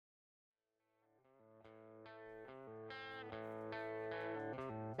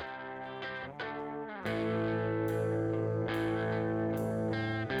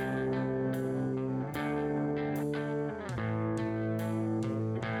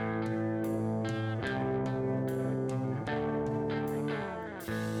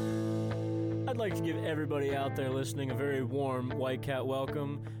like to give everybody out there listening a very warm White Cat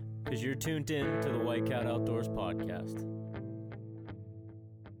welcome, because you're tuned in to the White Cat Outdoors podcast.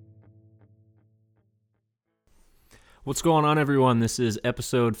 What's going on, everyone? This is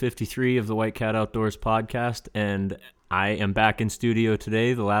episode 53 of the White Cat Outdoors podcast, and I am back in studio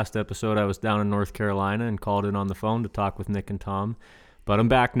today. The last episode I was down in North Carolina and called in on the phone to talk with Nick and Tom. But I'm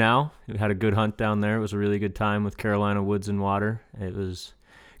back now. We had a good hunt down there. It was a really good time with Carolina Woods and Water. It was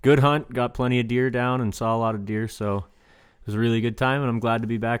a good hunt. Got plenty of deer down and saw a lot of deer, so it was a really good time, and I'm glad to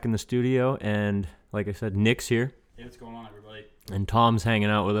be back in the studio. And like I said, Nick's here. Hey, what's going on, everybody? And Tom's hanging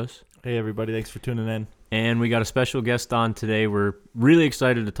out with us. Hey, everybody. Thanks for tuning in. And we got a special guest on today. We're really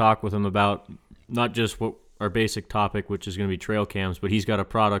excited to talk with him about not just what our basic topic, which is going to be trail cams, but he's got a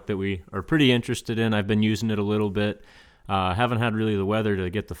product that we are pretty interested in. I've been using it a little bit. Haven't had really the weather to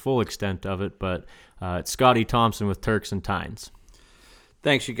get the full extent of it, but it's Scotty Thompson with Turks and Tines.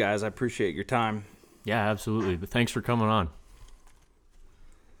 Thanks, you guys. I appreciate your time. Yeah, absolutely. But thanks for coming on.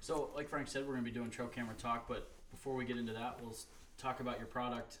 So, like Frank said, we're going to be doing trail camera talk, but before we get into that, we'll talk about your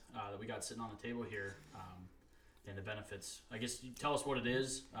product that we got sitting on the table here and the benefits. I guess you tell us what it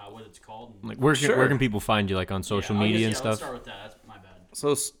is, what it's called. And Like, where can people find you, like on social media and stuff? Let's start with that. That's my bad.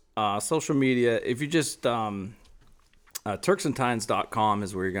 So, social media, if you just, turksandtines.com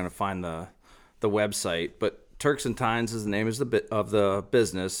is where you're going to find the website, but Turks and Tines is the name of the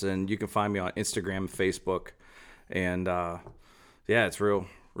business, and you can find me on Instagram and Facebook, and yeah, it's real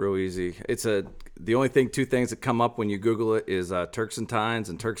easy. It's the only two things that come up when you Google it is Turks and Tines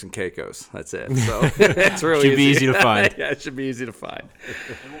and Turks and Caicos. That's it. So it's really should be easy to find. Yeah, it should be easy to find.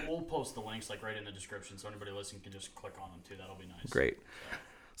 And we'll post the links like right in the description, so anybody listening can just click on them too. That'll be nice. Great.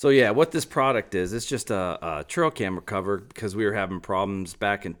 So yeah, what this product is, it's just a trail camera cover because we were having problems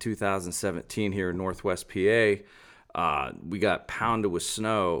back in 2017 here in Northwest PA. We got pounded with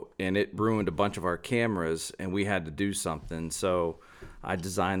snow, and it ruined a bunch of our cameras, and we had to do something. So I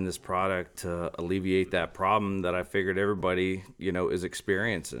designed this product to alleviate that problem that I figured everybody, is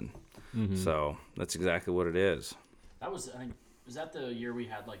experiencing. Mm-hmm. So that's exactly what it is. That was, I think, was that the year we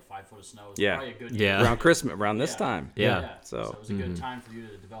had like 5 foot of snow? It was Yeah. Probably a good Yeah. Around Christmas, around this time. Yeah. So it was a good time for you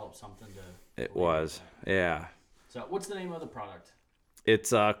to develop something to. it was. Yeah. So what's the name of the product? It's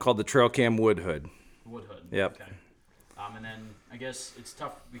called the Trail Cam Wood Hood. Wood Hood. Yep. Okay. And then I guess it's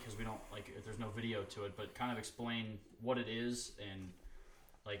tough because we don't if there's no video to it, but kind of explain what it is and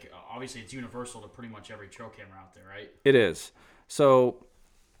obviously it's universal to pretty much every trail camera out there, right? It is. So,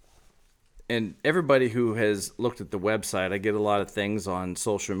 and everybody who has looked at the website, I get a lot of things on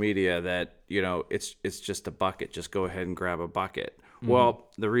social media that, it's just a bucket. Just go ahead and grab a bucket. Mm-hmm. Well,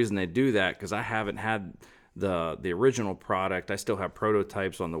 the reason they do that, because I haven't had the original product. I still have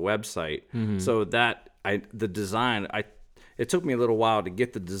prototypes on the website. Mm-hmm. So the design, it took me a little while to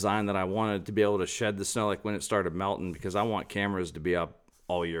get the design that I wanted to be able to shed the snow like when it started melting, because I want cameras to be up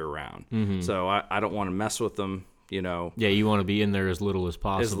all year round. Mm-hmm. So I don't want to mess with them. Yeah, you want to be in there as little as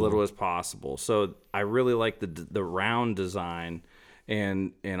possible. As little as possible. So I really like the round design,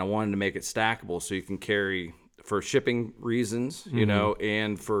 and I wanted to make it stackable so you can carry for shipping reasons, mm-hmm.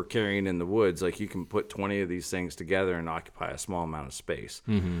 And for carrying in the woods. Like you can put 20 of these things together and occupy a small amount of space.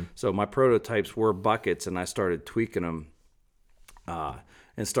 Mm-hmm. So my prototypes were buckets, and I started tweaking them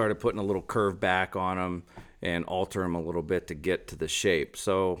and started putting a little curve back on them and alter them a little bit to get to the shape.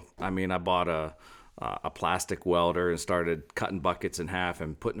 So, I bought a plastic welder and started cutting buckets in half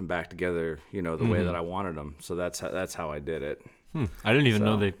and putting them back together, the mm-hmm. way that I wanted them. So that's how I did it. I didn't even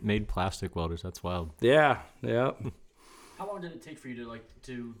know they made plastic welders. That's wild. Yeah. How long did it take for you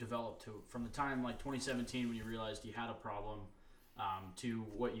to develop from the time 2017 when you realized you had a problem to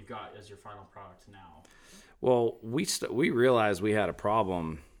what you've got as your final product now? Well, we realized we had a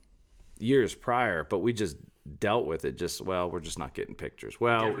problem years prior, but we just dealt with it. We're just not getting pictures.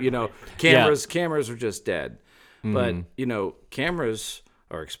 Well, cameras are just dead. Mm-hmm. But, cameras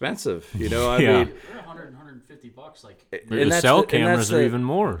are expensive. I mean, they're $100, $150. And cell cameras are even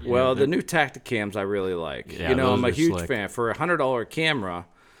more. Well, the new Tacticams I really like. Yeah, I'm a huge fan. For a $100 camera,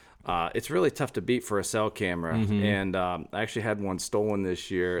 it's really tough to beat for a cell camera. Mm-hmm. And I actually had one stolen this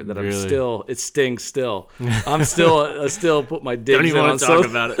year that it stings still. I still put my digs in on. Don't even want to talk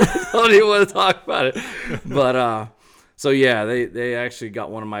about it. Don't even want to talk about it. But, so yeah, they actually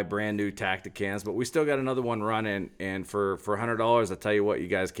got one of my brand new Tacticams, but we still got another one running. And for $100, I tell you what, you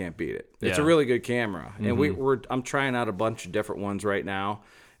guys can't beat it. It's a really good camera, mm-hmm. and I'm trying out a bunch of different ones right now.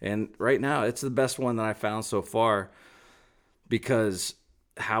 And right now, it's the best one that I found so far because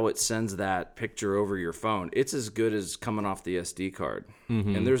how it sends that picture over your phone, it's as good as coming off the SD card.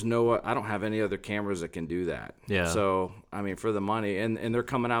 Mm-hmm. And I don't have any other cameras that can do that. Yeah. So I mean, for the money, and they're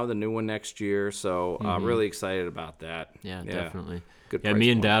coming out with a new one next year, so really excited about that. Yeah, definitely. Good Yeah, price me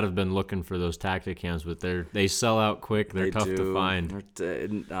and point. Dad have been looking for those Tacticams, but they sell out quick. They're tough to find.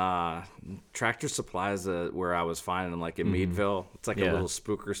 Tractor Supply is where I was finding them, like in Meadville. It's like a little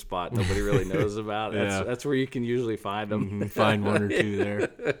spooker spot nobody really knows about. That's where you can usually find them. Find one or two there.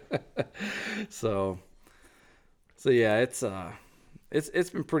 So yeah, it's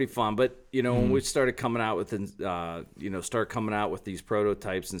been pretty fun. But when we started coming out with these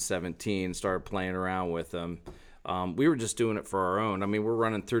prototypes in 17, started playing around with them. We were just doing it for our own. I mean, we're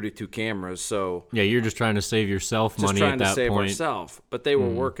running 32 cameras, so yeah, you're just trying to save yourself money at that point. Just trying to save ourselves. But they were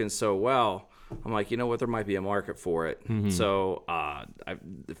working so well. I'm like, you know what? There might be a market for it. So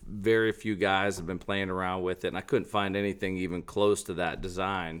very few guys have been playing around with it, and I couldn't find anything even close to that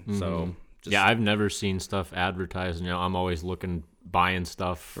design. So yeah, I've never seen stuff advertised. I'm always buying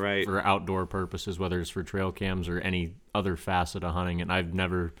stuff for outdoor purposes, whether it's for trail cams or any other facet of hunting, and I've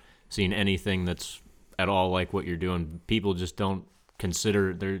never seen anything that's at all like what you're doing. People just don't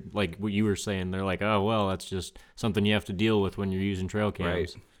consider, they're like what you were saying, they're like, oh well, that's just something you have to deal with when you're using trail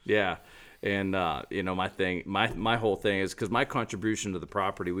cams. Right. Yeah. And my whole thing is, because my contribution to the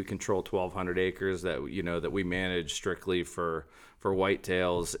property, we control 1,200 acres that we manage strictly for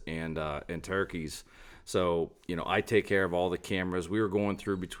whitetails and turkeys. So, I take care of all the cameras. We were going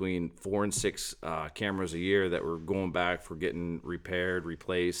through between 4 and 6 cameras a year that were going back for getting repaired,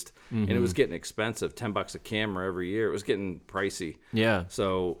 replaced. And it was getting expensive, $10 a camera every year. It was getting pricey. Yeah.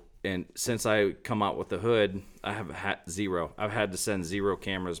 So, and since I come out with the hood, I have had zero. I've had to send 0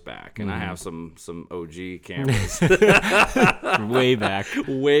 cameras back. And I have some OG cameras. Way back.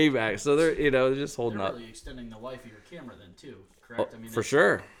 Way back. So they're just holding They're up. really extending the life of your camera then too, correct? For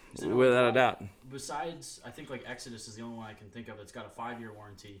sure. Without a doubt. Besides, I think like Exodus is the only one I can think of that's got a 5-year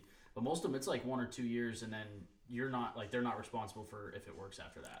warranty. But most of them, it's like 1 or 2 years, and then they're not responsible for if it works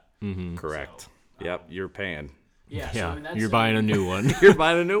after that. Correct. So, yep, you're paying. Yeah, so, I mean, you're buying a new one. You're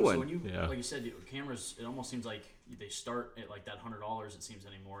buying a new one. So when you, like you said, cameras, it almost seems like they start at like that $100. It seems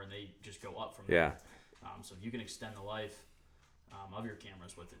anymore, and they just go up from there. Yeah. So if you can extend the life of your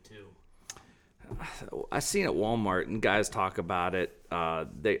cameras with it too. I seen at Walmart and guys talk about it.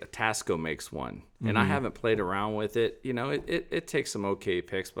 Tasco makes one, and I haven't played around with it. It takes some okay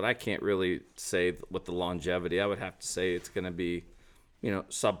pics, but I can't really say with the longevity. I would have to say it's going to be,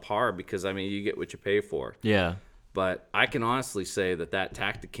 subpar, because I mean you get what you pay for. Yeah. But I can honestly say that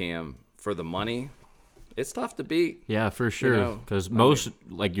Tacticam, for the money, it's tough to beat. Yeah, for sure. Because most,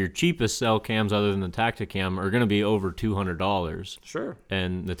 like your cheapest cell cams other than the Tacticam are going to be over $200. Sure.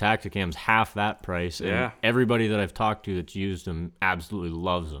 And the Tacticam's half that price. And everybody that I've talked to that's used them absolutely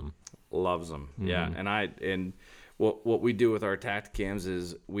loves them. Loves them. Yeah. And what we do with our Tacticams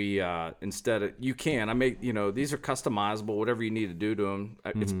is we instead of, these are customizable, whatever you need to do to them.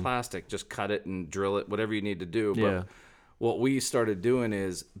 It's plastic, just cut it and drill it, whatever you need to do. But what we started doing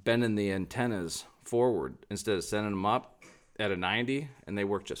is bending the antennas forward instead of sending them up at a 90, and they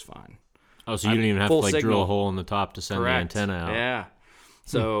work just fine. Oh, so you don't even have to drill a hole in the top to send the antenna out. Yeah.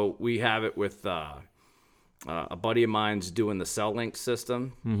 So we have it with a buddy of mine's doing the cell link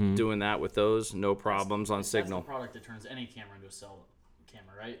system, doing that with those, no problems on signal. That's the product that turns any camera into a cell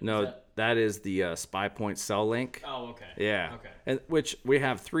camera, right? No, that is the Spy Point cell link. Oh, okay. Yeah. Okay. And which we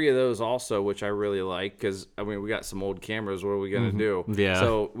have 3 of those also, which I really like, because I mean we got some old cameras. What are we gonna do? Yeah.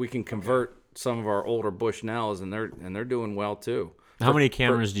 So we can convert some of our older Bushnells, and they're doing well too. How many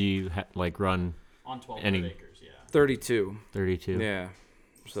cameras do you run on 1,200 acres? Yeah. 32. 32. Yeah.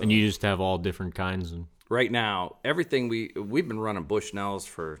 So. And you just have all different kinds. And right now, everything we've been running Bushnells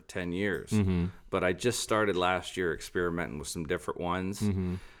for 10 years, but I just started last year experimenting with some different ones.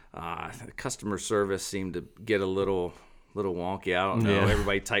 Customer service seemed to get a little wonky. I don't know.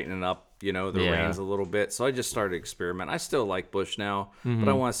 Everybody tightening up, the reins a little bit. So I just started experimenting. I still like Bushnell, but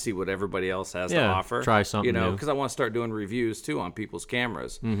I want to see what everybody else has to offer. Try something new. Because I want to start doing reviews too on people's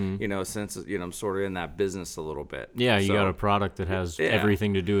cameras. Since I'm sort of in that business a little bit. Yeah, you got a product that has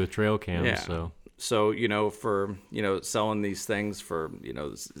everything to do with trail cams. Yeah. So, for, selling these things for,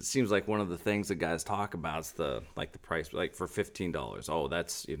 it seems like one of the things that guys talk about is the price, like for $15. Oh,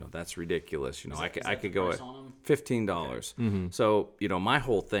 that's ridiculous. I could go at $15. So, my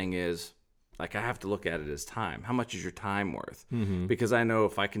whole thing is, I have to look at it as time. How much is your time worth? Because I know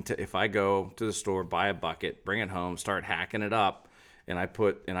if I go to the store, buy a bucket, bring it home, start hacking it up, and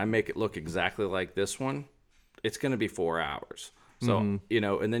I make it look exactly like this one, it's going to be 4 hours. So, and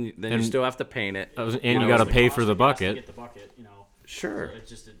then you still have to paint it. And you got to pay for the bucket. Get the bucket, Sure. So it's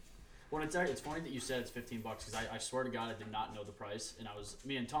just Well, it's funny that you said it's $15 because I swear to God I did not know the price, and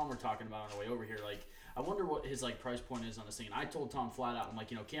me and Tom were talking about it on the way over here. Like, I wonder what his like price point is on this thing. And I told Tom flat out, I'm like,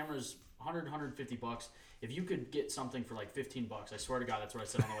 cameras $150. If you could get something for like $15, I swear to God that's what I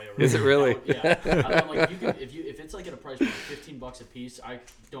said on the way over. Is it really? Yeah. I'm like, if it's like at a price point of $15 a piece, I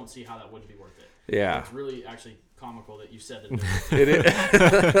don't see how that wouldn't be worth it. Yeah. It's really actually comical that you said that.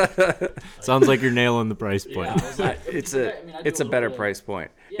 It is. Sounds like you're nailing the price point. Yeah, I was like, It's a better price point.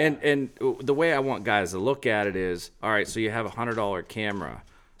 Yeah. And the way I want guys to look at it is, all right, so you have a $100 camera.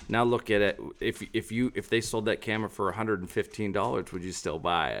 Now look at it. If they sold that camera for $115, would you still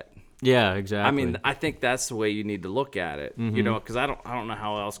buy it? Yeah, exactly. I mean, I think that's the way you need to look at it. Because I don't know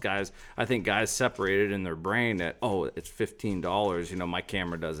how else guys. I think guys separate it in their brain that it's $15. My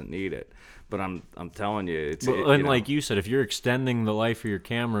camera doesn't need it. But I'm telling you, like you said, if you're extending the life of your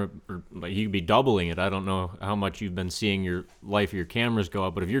camera, or like you could be doubling it. I don't know how much you've been seeing your life of your cameras go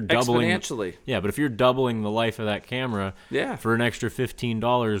up, but if you're doubling exponentially, but if you're doubling the life of that camera, for an extra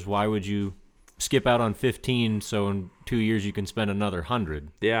 $15, why would you skip out on 15 so in 2 years you can spend another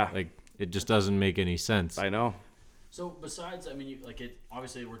 100? Yeah, like it just doesn't make any sense. I know. So besides, it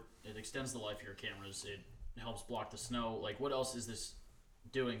obviously it extends the life of your cameras. It helps block the snow. Like, what else is this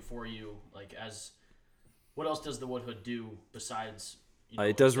doing for you? Like, what else does the wood hood do besides?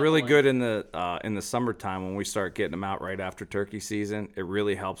 It does really good in the summertime when we start getting them out right after turkey season. It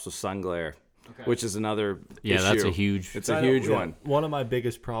really helps with sun glare, which is another issue. That's a huge. It's a huge one. One of my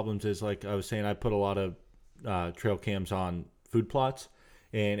biggest problems is, like I was saying, I put a lot of trail cams on food plots,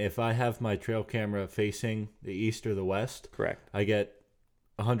 and if I have my trail camera facing the east or the west, correct, I get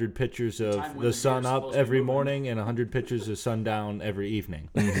 100 pictures of the sun up every morning and 100 pictures of sundown every evening.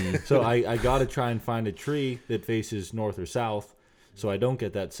 So I got to try and find a tree that faces north or south so I don't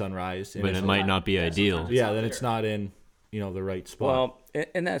get that sunrise. But it might not be ideal. Yeah, then it's not in the right spot. Well,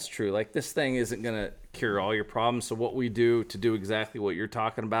 and that's true. Like, this thing isn't going to cure all your problems. So what we do to do exactly what you're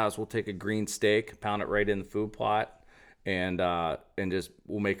talking about is we'll take a green steak, pound it right in the food plot, and just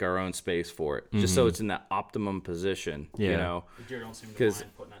we'll make our own space for it, just so it's in that optimum position. The deer don't seem to mind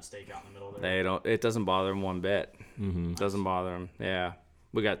putting that stake out in the middle there. They don't. It doesn't bother them one bit. It doesn't bother them. Yeah,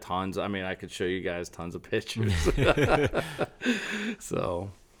 we got tons. I mean, I could show you guys tons of pictures.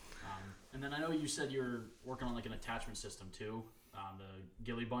 So. And then I know you said you're working on like an attachment system too, the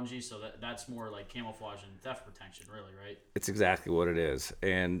ghillie bungee. So that's more like camouflage and theft protection, really, right? It's exactly what it is.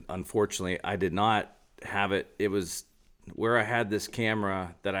 And unfortunately, I did not have it. It was. Where I had this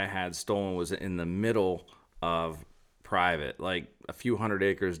camera that I had stolen was in the middle of private, like a few hundred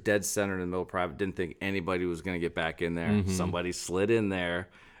acres, dead center in the middle of private. Didn't think anybody was going to get back in there. Somebody slid in there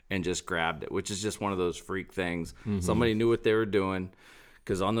and just grabbed it, which is just one of those freak things. Somebody knew what they were doing,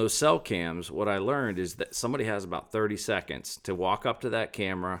 because on those cell cams, what I learned is that somebody has about 30 seconds to walk up to that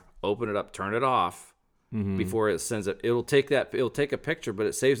camera, open it up, turn it off, before it sends it. It'll take a picture, but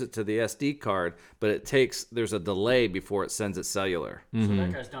it saves it to the SD card, but there's a delay before it sends it cellular. So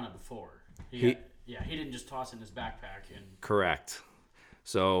that guy's done it before. He didn't just toss it in his backpack. Correct.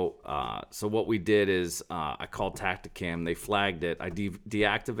 So what we did is I called Tacticam. They flagged it. I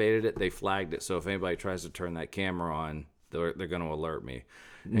deactivated it. They flagged it. So if anybody tries to turn that camera on, they're going to alert me.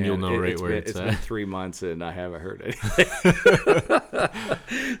 And you'll know where it's at. It's been 3 months and I haven't heard anything.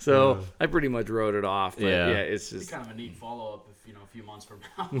 So I pretty much wrote it off. But it's just kind of a neat follow up if a few months from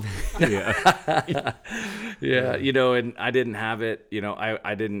now. And I didn't have it.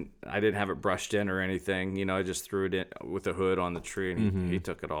 I didn't have it brushed in or anything. I just threw it in with a hood on the tree and he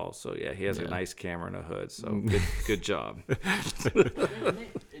took it all. So he has a nice camera and a hood. So good job.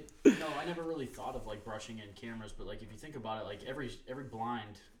 I never really thought of like brushing in cameras, but like if you think about it, like every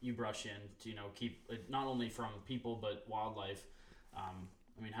blind you brush in to keep it not only from people but wildlife.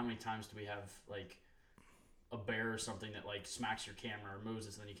 How many times do we have like a bear or something that like smacks your camera or moves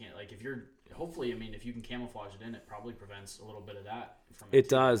it, so then you can't if you can camouflage it in, it probably prevents a little bit of that from it. It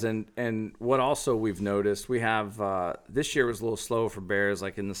does, and what also we've noticed, we have this year was a little slow for bears.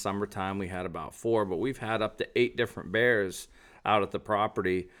 Like in the summertime, we had about 4, but we've had up to 8 different bears out at the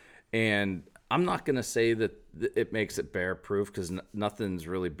property. And I'm not going to say that it makes it bear proof, because nothing's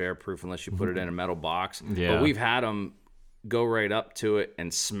really bear proof unless you put it in a metal box. Yeah. But we've had them go right up to it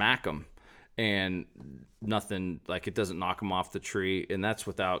and smack them, and nothing, like it doesn't knock them off the tree, and that's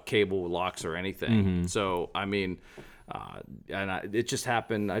without cable locks or anything. So it just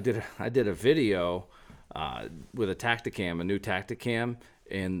happened. I did a video with a Tacticam, a new Tacticam.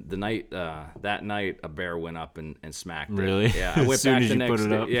 And that night, a bear went up and smacked it. Really? Yeah, I went back the next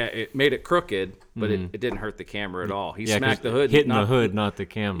day. Up. Yeah, it made it crooked, but it didn't hurt the camera at all. He smacked the hood. Hitting the hood, not the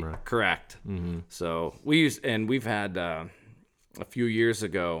camera. Correct. So we've had a few years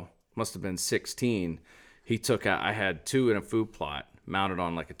ago, must have been 16. He took out. I had 2 in a food plot mounted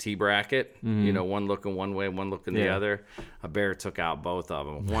on like a T-bracket, one looking one way, one looking the other. A bear took out both of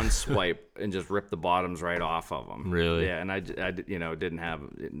them. One swipe and just ripped the bottoms right off of them. Really? Yeah, and I didn't have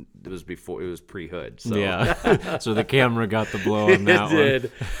it was before, it was pre-hood. So. Yeah. So the camera got the blow on that one.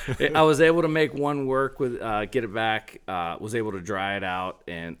 It did. I was able to make one work with get it back. Was able to dry it out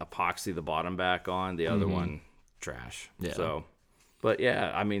and epoxy the bottom back on. The other one, trash. Yeah. So. But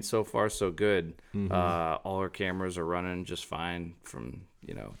yeah, I mean, so far so good. All our cameras are running just fine from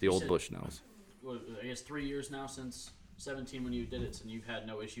the old Bushnells. I guess 3 years now since 17 when you did it, and you've had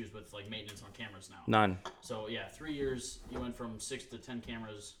no issues with like maintenance on cameras now. None. So yeah, 3 years you went from 6 to 10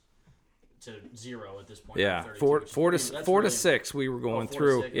 cameras to 0 at this point. Yeah, 4 to 6 we were going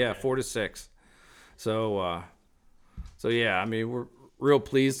through. 6, yeah, 4 to 6. So yeah, I mean we're real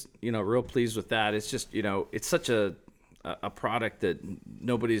pleased. Real pleased with that. It's just it's such a product that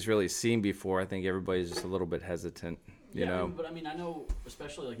nobody's really seen before. I think everybody's just a little bit hesitant, you know. But I mean, I know,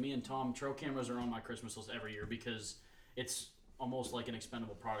 especially like me and Tom, trail cameras are on my Christmas list every year because it's almost like an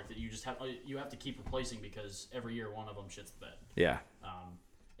expendable product that you have to keep replacing because every year one of them shits the bed. Yeah.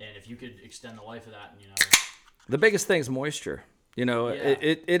 And if you could extend the life of that, the biggest thing is moisture. Yeah.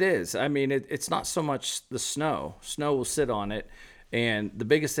 It is. I mean, it's not so much the snow. Snow will sit on it, and the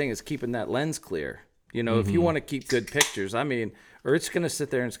biggest thing is keeping that lens clear. If you want to keep good pictures, I mean, or it's going to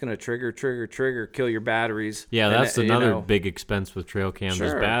sit there and it's going to trigger, kill your batteries. Yeah, that's another big expense with trail cams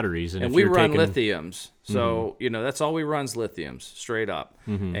is batteries. And we run lithiums. So, that's all we run is lithiums, straight up.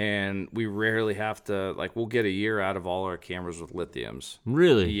 And we rarely have to, we'll get a year out of all our cameras with lithiums.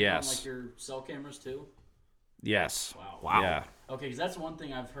 Really? Yes. Like your cell cameras too? Yes. Wow. Yeah. Okay, because that's one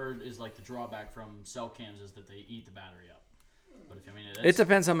thing I've heard is the drawback from cell cams is that they eat the battery up. But it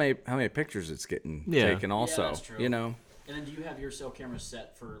depends how many pictures it's getting taken also. Yeah, that's true. And then do you have your cell cameras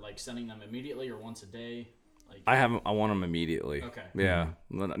set for sending them immediately or once a day? I want them immediately. Okay. Yeah.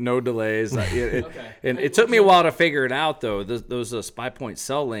 No delays. Okay. And it took me a while to figure it out though. Those SPY Point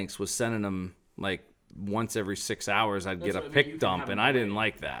cell links was sending them once every 6 hours. I'd get a pic dump, and I didn't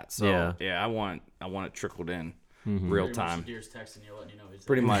like that. So I want it trickled in real time. Deer's texting you, letting you know he's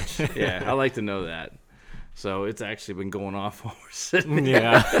Pretty much. Yeah. I like to know that. So it's actually been going off while we're sitting there.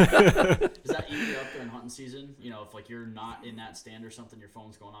 Yeah. Does that eat you up during hunting season? If you're not in that stand or something, your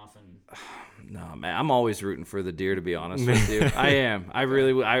phone's going off and. No, man, I'm always rooting for the deer. To be honest with you, I am. I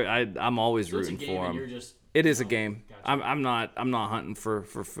really, I'm always rooting for them. It is a game. Gotcha. I'm not hunting for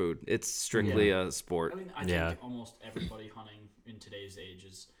food. It's strictly a sport. I think almost everybody hunting in today's age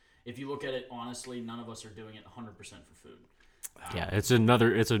is. If you look at it honestly, none of us are doing it 100% for food. It's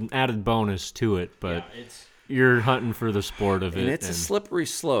an added bonus to it, but you're hunting for the sport of it. And it's a slippery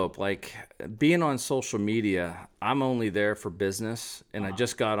slope. Being on social media, I'm only there for business, and I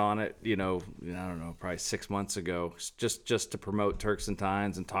just got on it, I don't know, probably 6 months ago, just to promote Turks and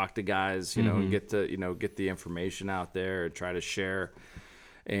Tines and talk to guys, and get the information out there and try to share.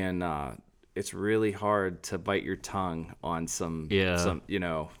 And it's really hard to bite your tongue on some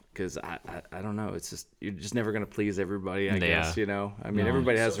because I don't know. It's just you're just never gonna please everybody. I guess I mean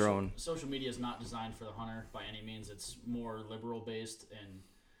everybody has their own. Social media is not designed for the hunter by any means. It's more liberal based, and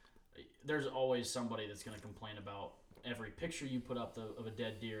there's always somebody that's gonna complain about every picture you put up of a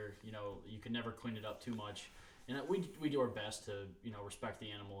dead deer. You can never clean it up too much, and we do our best to respect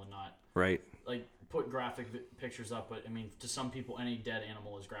the animal and not put graphic pictures up. But I mean, to some people, any dead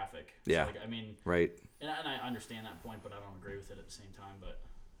animal is graphic. Yeah. So, right. And I understand that point, but I don't agree with it at the same time. But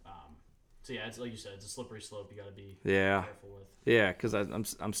so yeah, it's like you said, it's a slippery slope. You got to be careful with. Yeah, because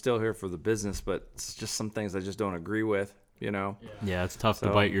I'm still here for the business, but it's just some things I just don't agree with. Yeah, it's tough to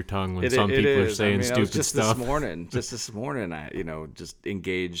bite your tongue when some people are saying stupid stuff. This morning, I just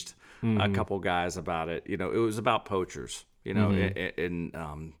engaged a couple guys about it. It was about poachers.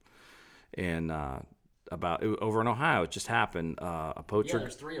 And about over in Ohio, it just happened. A poacher. Yeah,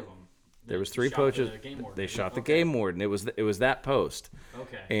 there's 3 of them. There was 3 poachers. They shot the game warden. It was that post.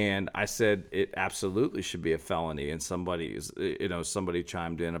 Okay. And I said it absolutely should be a felony. And somebody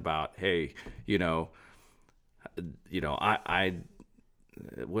chimed in about, hey, how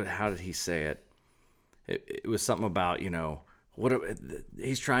did he say it? It was something about,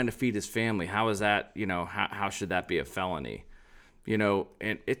 he's trying to feed his family. How is that? How should that be a felony?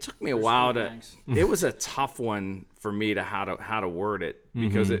 And it took me a while to. It was a tough one for me to how to word it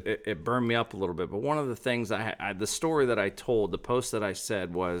because it burned me up a little bit. But one of the things the story that I told, the post that I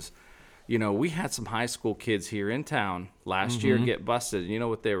said was, we had some high school kids here in town last year get busted. You know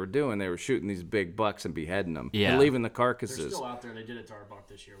what they were doing? They were shooting these big bucks and beheading them Yeah. and leaving the They're carcasses. still out there. They did it to our buck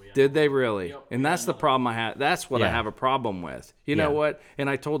this year. Did they really? Yep, And that's the problem I had. That's what I have a problem with. You know what? And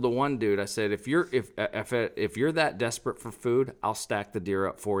I told the one dude, I said, if you're that desperate for food, I'll stack the deer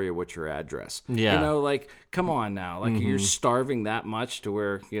up for you with your address. Yeah. You know, like, come on now. Like, you're starving that much to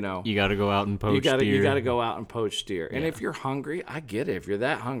where, you know, You got to go out and poach deer. you got to go out and poach deer. And if you're hungry, I get it. If you're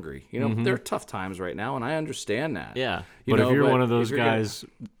that hungry, you know, there are tough times right now, and I understand that. Yeah. You But know, if you're but one of those if you're guys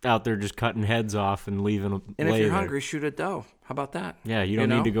out there just cutting heads off and leaving them and if lay you're there. hungry, shoot a doe. How about that? Yeah, you don't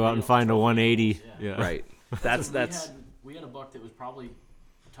know? need to go out and find a 180. Yeah. Right. We had a buck that was probably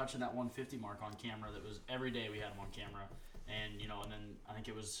touching that 150 mark on camera. That was every day we had him on camera, and and then I think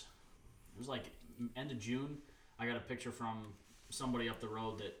it was like end of June. I got a picture from somebody up the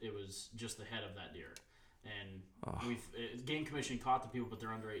road that it was just the head of that deer, and Game Commission caught the people, but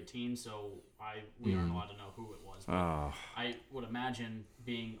they're under 18, so we aren't allowed to know who it was. But I would imagine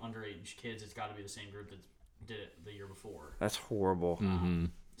being underage kids, it's got to be the same group that did it the year before. That's horrible.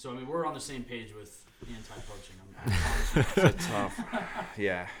 So I mean, we're on the same page with anti-poaching. It's tough.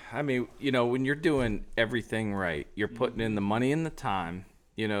 Yeah. I mean, you know, when you're doing everything right, you're putting in the money and the time,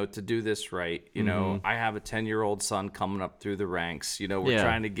 you know, to do this right. You know, I have a 10-year-old son coming up through the ranks. You know, we're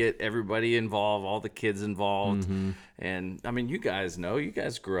trying to get everybody involved, all the kids involved. And, I mean, you guys know. You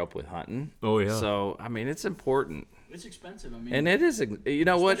guys grew up with hunting. Oh, yeah. So, I mean, it's important. It's expensive. I mean, And it is, you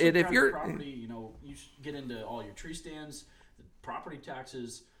know what, especially if you're... property, you know, you get into all your tree stands, the property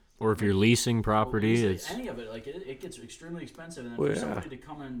taxes. Or if you're leasing property, it's any of it, like it gets extremely expensive, and then for somebody to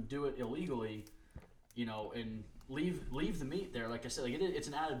come and do it illegally, you know, and leave the meat there, like I said, like it's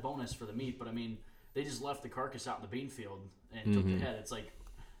an added bonus for the meat. But I mean, they just left the carcass out in the bean field and took the head. It's like,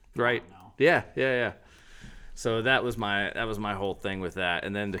 right? Yeah. So that was my whole thing with that,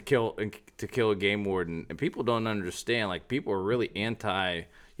 and then to kill a game warden, and people don't understand. Like, people are really anti,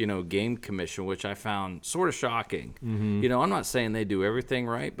 you know, game commission, which I found sort of shocking. You know, I'm not saying they do everything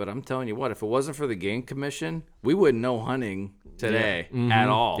right, but I'm telling you what, if it wasn't for the game commission, we wouldn't know hunting today at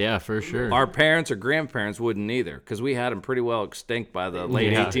all. Yeah, for sure. Our parents or grandparents wouldn't either, because we had them pretty well extinct by the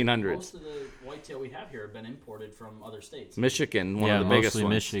late 1800s. Most of the whitetail we have here have been imported from other states. Michigan, one of the biggest ones.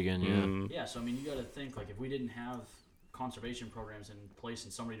 Michigan, Yeah, so I mean, you got to think, like, if we didn't have conservation programs in place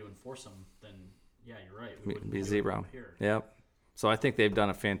and somebody to enforce them, then yeah, you're right. We wouldn't be do zero. it here. Yep. So I think they've done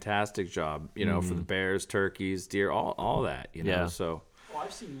a fantastic job, you know, for the bears, turkeys, deer, all that, you know. Yeah. So Well,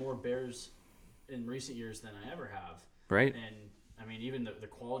 I've seen more bears in recent years than I ever have. right. And I mean, even the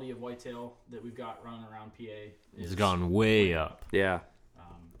quality of whitetail that we've got running around PA it's gone way up. Yeah.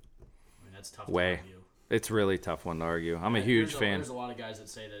 I mean, that's tough Way. to argue. It's really a tough one to argue. I'm a huge fan. There's a lot of guys that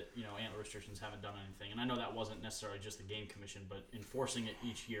say that, you know, antler restrictions haven't done anything, and I know that wasn't necessarily just the Game Commission, but enforcing it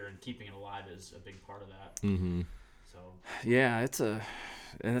each year and keeping it alive is a big part of that. Mm-hmm. So Yeah, it's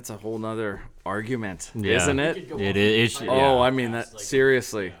a whole nother argument, Yeah. isn't we it? could go It on is- for yeah. Oh, I mean, that like,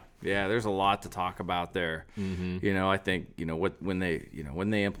 seriously. yeah. Yeah, there's a lot to talk about there. You know, I think, you know, when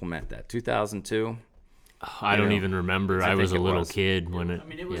they implement that 2002. I don't even remember. I was a think it little was. kid when it. I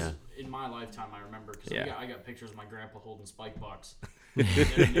mean, it was yeah. in my lifetime. I remember because Yeah. I got pictures of my grandpa holding spike bucks.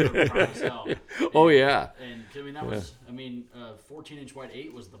 They were proud as hell. Oh yeah. And I mean, that was, I mean, 14-inch white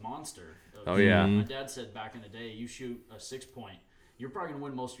 8 was the monster. Oh, yeah. My dad said back in the day, you shoot a 6-point, you're probably gonna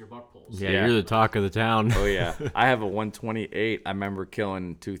win most of your buck pulls. Yeah, Yeah. you're the talk of the town. Oh yeah, I have a 128. I remember killing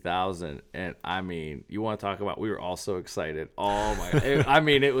in 2000, and I mean, you want to talk about? We were all so excited. Oh my! I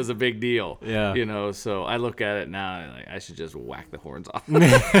mean, it was a big deal. Yeah. You know, so I look at it now, and like, I should just whack the horns off.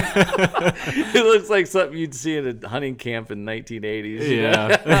 It looks like something you'd see at a hunting camp in 1980s. you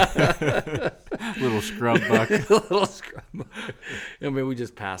know? Yeah. Little scrub buck. Little scrub. I mean, we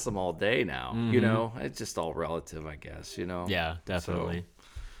just pass them all day now. You know, it's just all relative, I guess. You know. Yeah, definitely.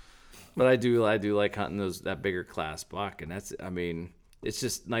 But I do like hunting that bigger class buck, and I mean, it's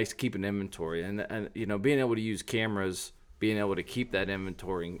just nice keeping inventory, and you know, being able to use cameras, being able to keep that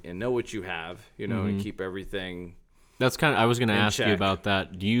inventory and know what you have, you know, and keep everything. That's kind of. I was going to ask you check. about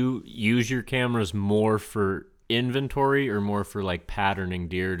that. Do you use your cameras more for inventory or more for like patterning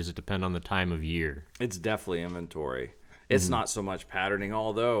deer? Does it depend on the time of year? It's definitely inventory. It's not so much patterning,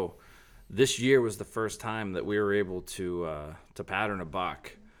 although this year was the first time that we were able to pattern a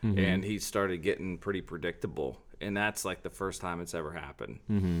buck, and he started getting pretty predictable. And that's like the first time it's ever happened.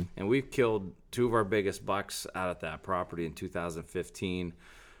 And we've killed 2 of our biggest bucks out at that property in 2015.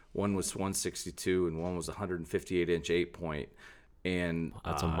 One was 162 and one was 158-inch 8-point. And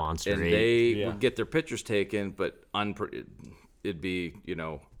That's a monster And eight. they would get their pictures taken, but it'd be, you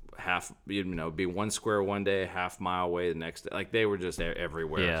know, half, be 1 square one day, half mile away the next day. Like they were just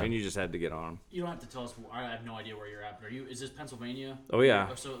everywhere, and you just had to get on them. You don't have to tell us. I have no idea where you're at. But is this Pennsylvania? Oh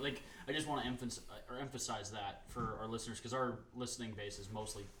yeah. So like, I just want to emphasize that for our listeners, because our listening base is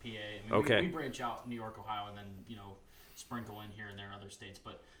mostly PA. I mean, we branch out New York, Ohio, and then sprinkle in here and there in other states.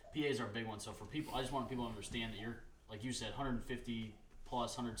 But PA is our big one. So for people, I just want people to understand that you're, like you said, 150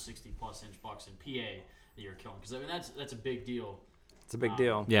 plus, 160 plus inch bucks in PA that you're killing, because I mean that's a big deal. It's a big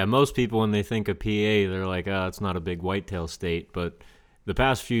deal. Yeah, most people when they think of PA, they're like, "Oh, it's not a big whitetail state." But the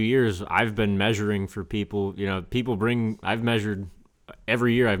past few years, I've been measuring for people. I've measured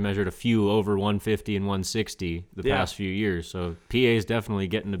every year. I've measured a few over 150 and 160 the past few years. So PA is definitely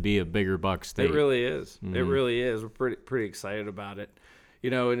getting to be a bigger buck state. It really is. Mm-hmm. It really is. We're pretty excited about it.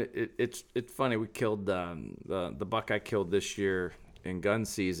 And it's funny. We killed the buck I killed this year in gun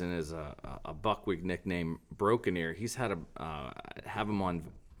season is a buck we nicknamed Broken Ear. He's had have him on.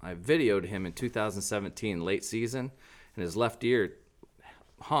 I videoed him in 2017 late season, and his left ear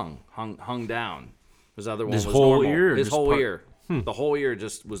hung down. His other one was whole normal. Ear. His whole ear. The whole ear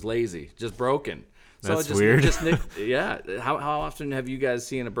just was lazy, just broken. So That's weird. Yeah. How often have you guys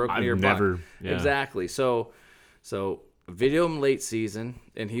seen a broken ear buck? Never. Yeah. Exactly. So video him late season,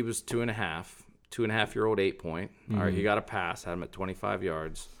 and he was 2.5-year-old 8-point. All right, he got a pass. Had him at 25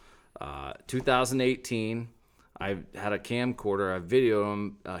 yards. 2018, I had a camcorder. I videoed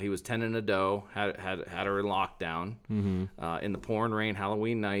him. He was 10 and a doe. Had her in lockdown. In the pouring rain,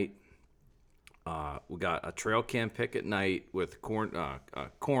 Halloween night. We got a trail cam pick at night with corn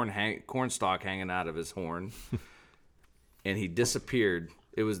stalk hanging out of his horn, and he disappeared.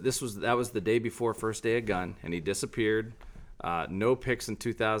 That was the day before first day of gun, and he disappeared. No picks in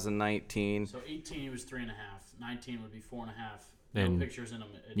 2019. So 18 he was 3.5. 19 would be 4.5. And no pictures in him.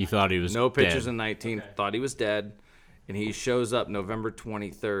 You thought he was no pictures dead. in 19. Okay. Thought he was dead, and he shows up November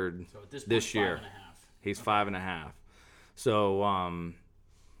 23rd So at this year. 5.5. He's 5.5. So,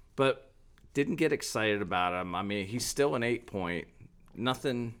 but didn't get excited about him. I mean, he's still an 8-point.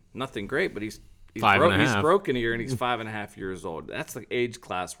 Nothing great, but he's 5.5. He's broken ear, and he's 5.5 years old. That's the age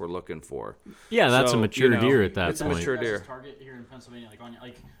class we're looking for. Yeah, that's a mature deer at that it's point. It's a mature deer. Target here in Pennsylvania,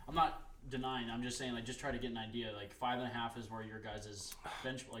 I'm not denying. I'm just saying, just try to get an idea. 5.5 is where your guys'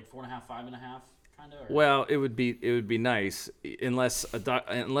 bench, 4.5, 5.5, kind of. Well, it would be nice unless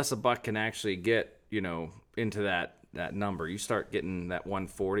a buck can actually get into that number. You start getting that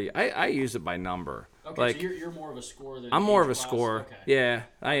 140. I use it by number. Okay, so you're more of a scorer than I'm more of a class? scorer. Okay. Yeah,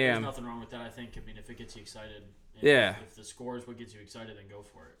 I am. There's nothing wrong with that. I think. I mean, if it gets you excited. Yeah. If the score is what gets you excited, then go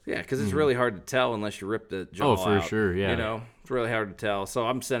for it. Yeah, because it's really hard to tell unless you rip the jaw out. Oh, for sure, yeah. It's really hard to tell. So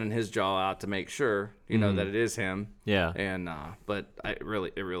I'm sending his jaw out to make sure, that it is him. Yeah. And but it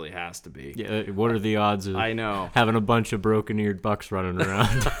really has to be. Yeah. What are the odds of I know having a bunch of broken-eared bucks running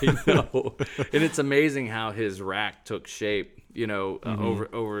around? I know. And it's amazing how his rack took shape.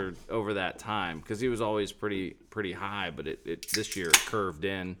 Over that time, because he was always pretty high, but it this year curved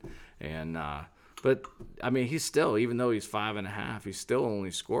in, and but I mean he's still, even though he's 5.5, he's still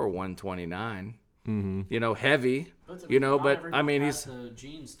only score 129. Heavy. But I mean he's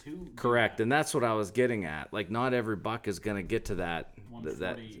genes too. Correct, and that's what I was getting at. Like not every buck is gonna get to that.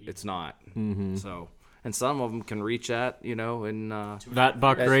 That it's not. So. And some of them can reach at, and that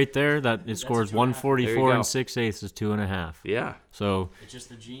buck right there, it scores 144 and 6/8 is 2.5. Yeah. So it's just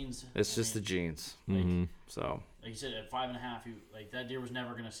the genes. It's just the genes. So like you said, at 5.5, that deer was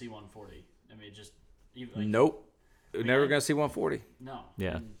never gonna see 140. I mean, nope. Never gonna see 140. No.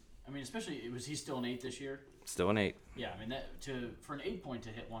 Yeah. I mean, especially he's still an 8 this year. Still an 8. Yeah, I mean for an 8-point to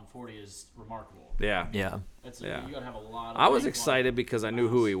hit 140 is remarkable. Yeah. Yeah. You gotta have a lot. I was excited because I knew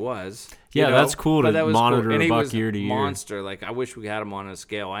who he was. Yeah, that's cool to monitor cool. a buck year to year. Monster. Like I wish we had him on a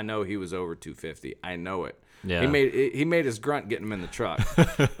scale. I know he was over 250. I know it. Yeah. He made his grunt getting him in the truck.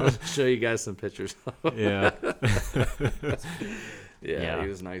 I'll show you guys some pictures. Yeah. Yeah, he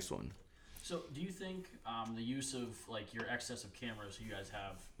was a nice one. So, do you think the use of your excess of cameras you guys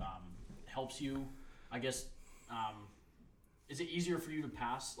have helps you? I guess is it easier for you to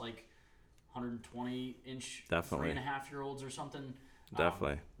pass 120-inch 3.5-year-olds or something?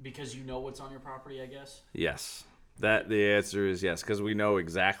 Definitely. Because you know what's on your property, I guess. Yes. The answer is yes, because we know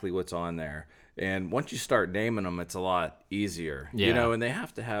exactly what's on there. And once you start naming them, it's a lot easier. Yeah. And they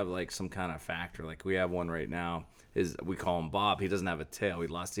have to have some kind of factor. Like we have one right now. We call him Bob. He doesn't have a tail. He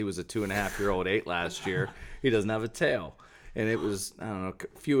was a 2.5-year-old 8 last year. He doesn't have a tail. And it was, I don't know,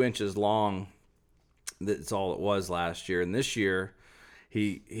 a few inches long. That's all it was last year. And this year,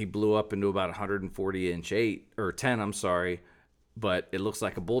 he blew up into about 140-inch 8 or 10. I'm sorry. but it looks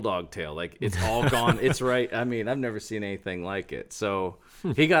like a bulldog tail. Like it's all gone. It's right. I mean, I've never seen anything like it. So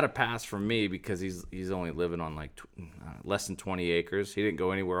he got a pass from me because he's only living on like less than 20 acres. He didn't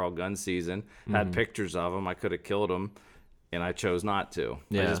go anywhere all gun season. Had pictures of him. I could have killed him, and I chose not to.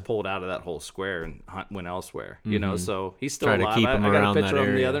 Yeah. I just pulled out of that whole square and went elsewhere. You know, so he's still Try to alive. keep I him got around a picture that of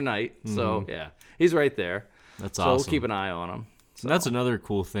him the area. other night. So yeah, he's right there. That's so awesome. we'll keep an eye on him. So. That's another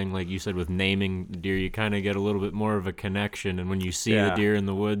cool thing, like you said, with naming deer, you kind of get a little bit more of a connection, and when you see the deer in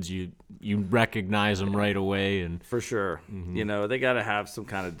the woods, you recognize them right away. And for sure, you know, they got to have some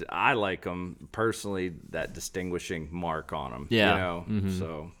kind of. I like them personally, that distinguishing mark on them. Yeah. You know,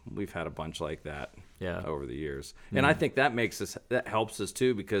 so we've had a bunch like that. Yeah. Over the years, and I think that helps us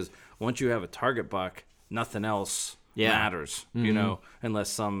too, because once you have a target buck, nothing else. Matters, you know, unless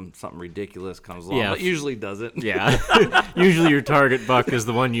something ridiculous comes along, but usually doesn't. Yeah. Usually your target buck is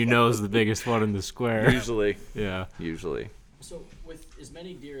the one you know is the biggest one in the square. Usually. Yeah. Usually. So with as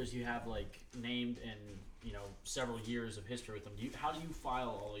many deer as you have like named and, you know, several years of history with them, how do you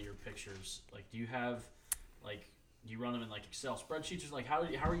file all of your pictures? Like, do you have like, do you run them in like Excel spreadsheets, or like how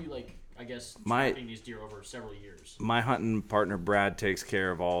are you like, I guess, tracking these deer over several years? My hunting partner Brad takes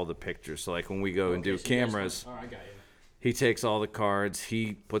care of all the pictures. So like when we go and do cameras, I got you. He takes all the cards,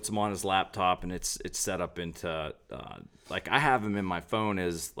 he puts them on his laptop, and it's set up into like I have them in my phone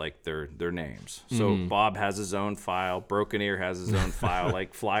as like their names. So Bob has his own file, Broken Ear has his own file,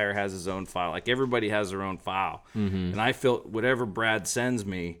 like Flyer has his own file, like everybody has their own file. And I feel whatever Brad sends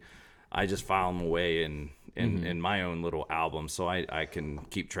me, I just file them away in my own little album, so I can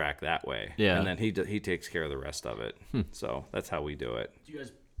keep track that way. Yeah. And then he takes care of the rest of it. So that's how we do it. Do you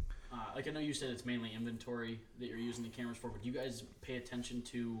guys? Like I know you said it's mainly inventory that you're using the cameras for, but do you guys pay attention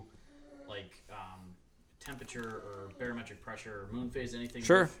to like temperature or barometric pressure or moon phase, anything?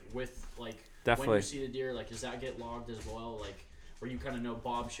 Sure. With like definitely when you see the deer, like does that get logged as well? Like where you kind of know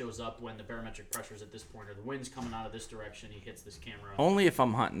Bob shows up when the barometric pressure is at this point, or the wind's coming out of this direction, he hits this camera. Only if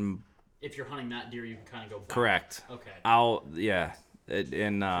I'm hunting. If you're hunting that deer, you can kind of go back. Correct. Okay.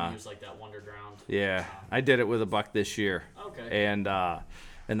 And use like that wonder ground. Yeah, I did it with a buck this year. Okay.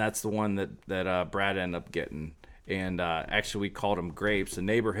 And that's the one that Brad ended up getting. And actually, we called him Grapes. A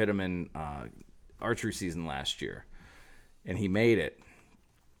neighbor hit him in archery season last year, and he made it.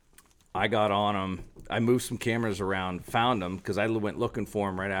 I got on him. I moved some cameras around, found him because I went looking for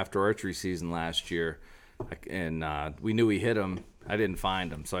him right after archery season last year, and we knew he hit him. I didn't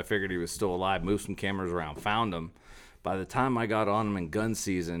find him, so I figured he was still alive. Moved some cameras around, found him. By the time I got on him in gun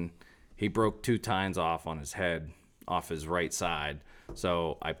season, he broke 2 tines off on his head, off his right side.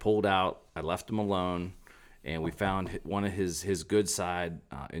 So I pulled out, I left him alone, and we found one of his good side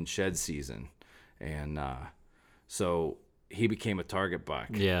in shed season. And so he became a target buck.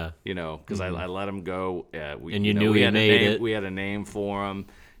 Yeah. You know, because I let him go. And you knew he made it. We had a name for him.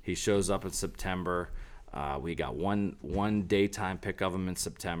 He shows up in September. We got one daytime pick of him in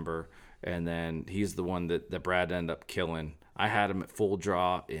September, and then he's the one that Brad ended up killing. I had him at full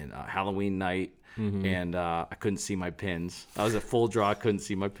draw in Halloween night. And I couldn't see my pins. I was at full draw, I couldn't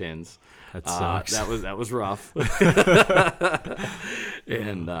see my pins. That sucks. That was rough.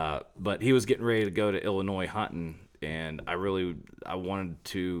 And but he was getting ready to go to Illinois hunting, and I wanted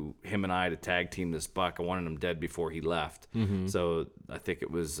him and I to tag team this buck. I wanted him dead before he left. So I think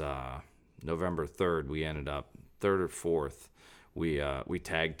it was November 3rd. We ended up 3rd or 4th. We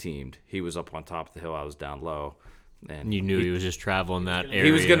tag teamed. He was up on top of the hill. I was down low. And you knew he was just traveling that area.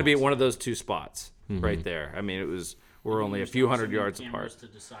 He was going to be at one of those 2 spots right there. I mean, we're only a few hundred yards apart. To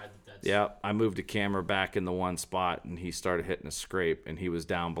decide that's... Yeah, I moved a camera back in the one spot, and he started hitting a scrape, and he was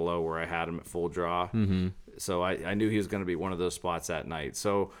down below where I had him at full draw. So I knew he was going to be one of those spots that night.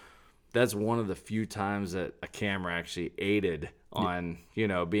 So that's one of the few times that a camera actually aided on, you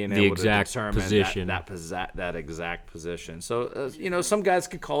know, being able to determine position. that exact position. So, you know, some guys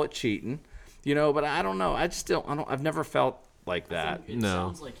could call it cheating. You know, but I don't know. I've never felt like that. It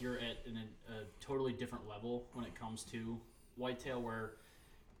sounds like you're at a totally different level when it comes to whitetail, where,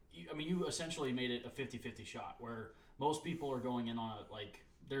 you essentially made it a 50-50 shot, where most people are going in on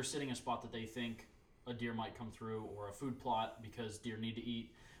they're sitting a spot that they think a deer might come through, or a food plot because deer need to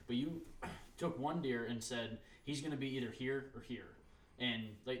eat. But you took one deer and said, he's going to be either here or here. And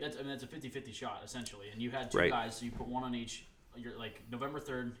that's a 50-50 shot, essentially. And you had 2 guys, so you put one on each. You're like, November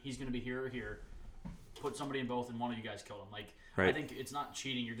 3rd, he's going to be here or here. Put somebody in both, and one of you guys killed him. I think it's not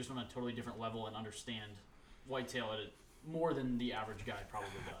cheating. You're just on a totally different level and understand whitetail more than the average guy probably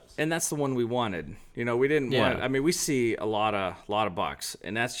does. And that's the one we wanted. We didn't want. I mean, we see a lot of bucks,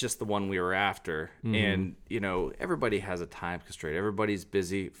 and that's just the one we were after. And everybody has a time constraint. Everybody's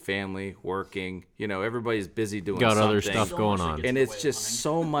busy, family, working. Everybody's busy doing got something. other stuff going on, and it's just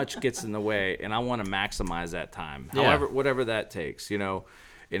so much gets in the way. And I want to maximize that time, however, whatever that takes. And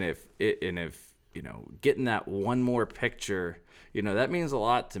if getting that one more picture, that means a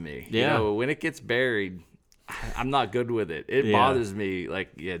lot to me. When it gets buried, I'm not good with it. It bothers me,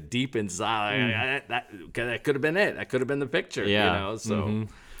 deep inside. That could have been it. That could have been the picture. So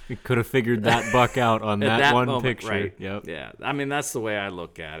you could have figured that buck out on that one moment, picture. Right? Yep. Yeah. I mean, that's the way I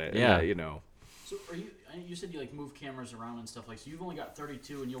look at it. Yeah. So you said you move cameras around and stuff so you've only got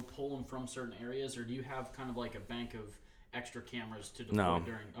 32 and you'll pull them from certain areas, or do you have kind of like a bank of extra cameras to deploy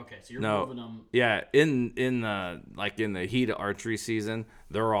during? Okay, so you're moving them. Yeah. In the heat of archery season,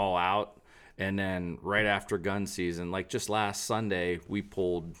 they're all out. And then right after gun season, just last Sunday, we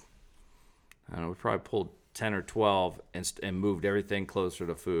pulled, we probably pulled 10 or 12 and moved everything closer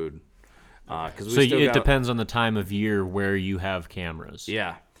to food. It depends on the time of year where you have cameras.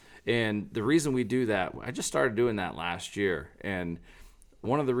 Yeah. And the reason we do that, I just started doing that last year. And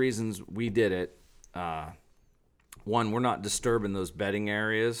one of the reasons we did it, one, we're not disturbing those bedding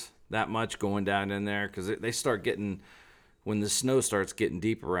areas that much going down in there because they start getting... When the snow starts getting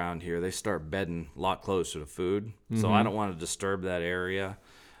deep around here, they start bedding a lot closer to food. So I don't want to disturb that area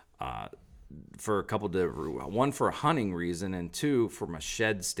for a couple different, one for a hunting reason and two from a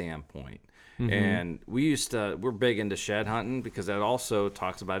shed standpoint. And we're big into shed hunting because that also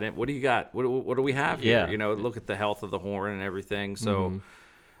talks about it. What do you got? What do we have here? Look at the health of the horn and everything. So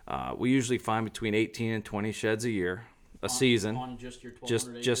we usually find between 18 and 20 sheds a year, season. On just your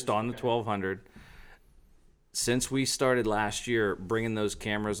 1,200 just on the 1,200. Since we started last year bringing those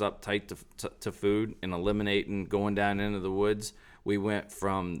cameras up tight to food and eliminating going down into the woods, we went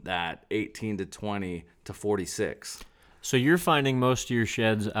from that 18 to 20 to 46. So you're finding most of your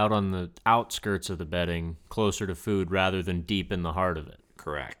sheds out on the outskirts of the bedding, closer to food, rather than deep in the heart of it.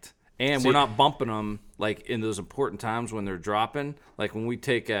 Correct. And we're not bumping them in those important times when they're dropping. Like when we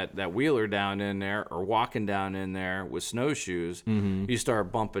take that wheeler down in there or walking down in there with snowshoes, you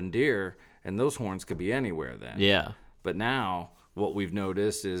start bumping deer. And those horns could be anywhere then. Yeah. But now what we've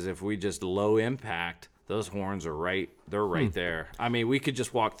noticed is if we just low impact, those horns are they're right there. I mean, we could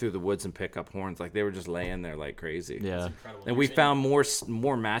just walk through the woods and pick up horns they were just laying there like crazy. Yeah. And we found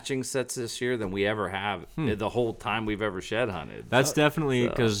more matching sets this year than we ever have the whole time we've ever shed hunted. That's definitely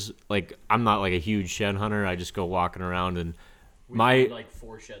because I'm not a huge shed hunter. I just go walking around and we found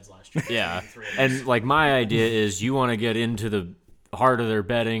 4 sheds last year. Yeah. And my idea is you want to get into the heart of their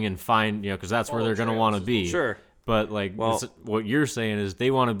bedding and find, because that's where they're going to want to be. Sure. But what you're saying is they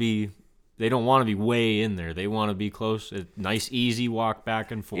don't want to be way in there. They want to be close. A nice, easy walk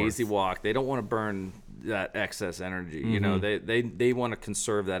back and forth. Easy walk. They don't want to burn that excess energy. They want to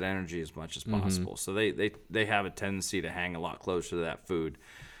conserve that energy as much as possible. So they have a tendency to hang a lot closer to that food.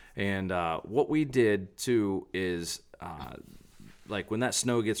 And what we did too is when that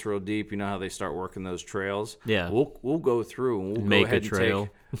snow gets real deep, how they start working those trails. Yeah, we'll go through and we'll make go ahead a trail.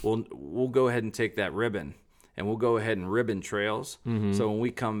 We'll go ahead and take that ribbon, and we'll go ahead and ribbon trails. So when we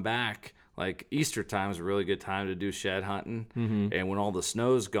come back, Easter time is a really good time to do shed hunting. And when all the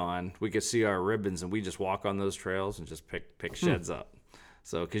snow's gone, we can see our ribbons, and we just walk on those trails and just pick sheds up.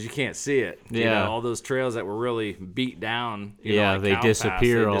 So because you can't see it, all those trails that were really beat down, they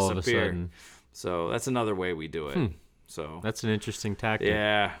disappear all of a sudden. So that's another way we do it. So that's an interesting tactic.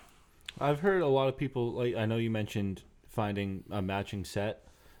 Yeah. I've heard a lot of people, I know you mentioned finding a matching set.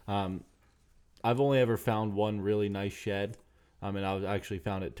 I've only ever found one really nice shed. And I was actually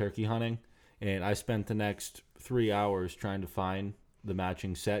found it turkey hunting. And I spent the next 3 hours trying to find the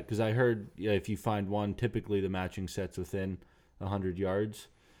matching set. Because I heard if you find one, typically the matching set's within 100 yards.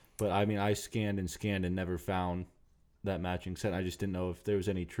 But I scanned and never found that matching set. I just didn't know if there was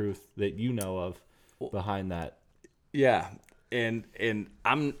any truth that you know of behind that. Yeah, and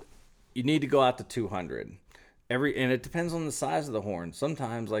you need to go out to 200. And it depends on the size of the horn.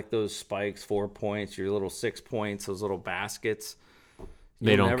 Sometimes those spikes, 4 points, your little 6 points, those little baskets.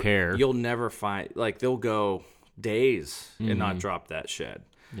 They don't care. You'll never find they'll go days and not drop that shed.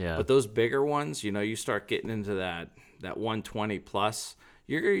 Yeah. But those bigger ones, you start getting into that 120 plus.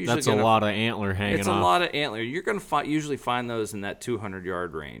 That's a lot of antler hanging off. It's a lot of antler. You're going to usually find those in that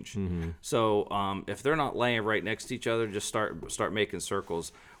 200-yard range. So if they're not laying right next to each other, just start making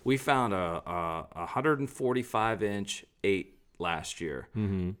circles. We found a 145-inch 8 last year.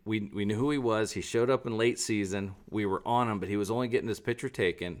 We knew who he was. He showed up in late season. We were on him, but he was only getting his picture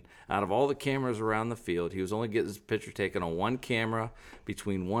taken. Out of all the cameras around the field, he was only getting his picture taken on one camera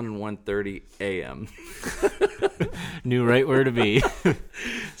between 1 and 1:30 a.m. Knew right where to be.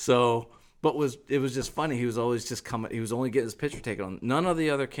 So, but it was just funny. He was always just coming. He was only getting his picture taken on. None of the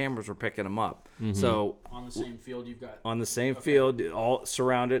other cameras were picking him up. So on the same field, you've got on the same field, all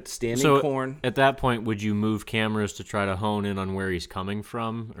surrounded, standing corn. At that point, would you move cameras to try to hone in on where he's coming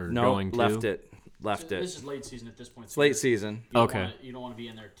from or going to? Left it. This is late season at this point. It's late season. You don't want to be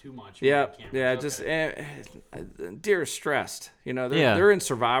in there too much. Yeah. Okay. Just deer is stressed. They're in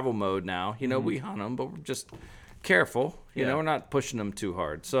survival mode now. We hunt them, but we're just careful. We're not pushing them too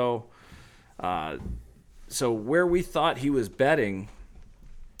hard. So, where we thought he was bedding,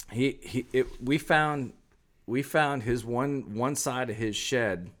 we found his one side of his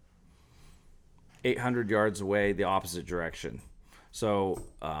shed 800 yards away, the opposite direction. So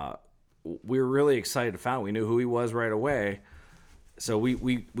we were really excited to find. We knew who he was right away. So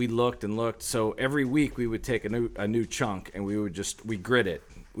we looked and looked. So every week we would take a new chunk and we'd grid it.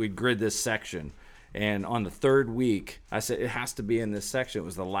 We'd grid this section. And on the third week, I said, it has to be in this section. It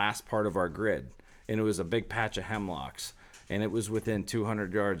was the last part of our grid. And it was a big patch of hemlocks. And it was within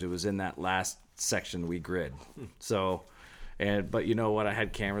 200 yards. It was in that last section we grid. So, but you know what? I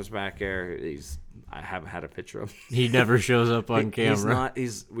had cameras back there. I haven't had a picture of him. He never shows up on camera.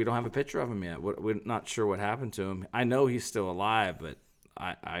 We don't have a picture of him yet. We're not sure what happened to him. I know he's still alive, but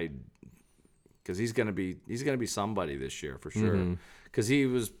because he's gonna be somebody this year for sure. Because he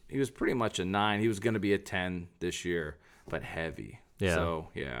was pretty much a 9. He was gonna be a 10 this year, but heavy. Yeah. So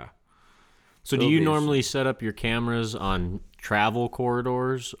yeah. So do you normally set up your cameras on travel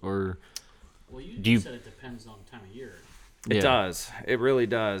corridors or? Well, you said it depends on time of year. It does. It really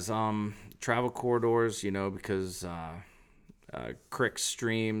does. Travel corridors, because creeks,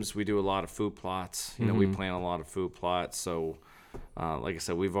 streams, we do a lot of food plots. We plant a lot of food plots. So, like I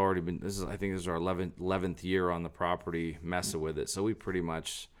said, we've already been. I think this is our 11th year on the property messing with it. So we pretty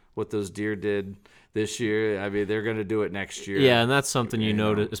much what those deer did this year. I mean, they're going to do it next year. Yeah, and that's something you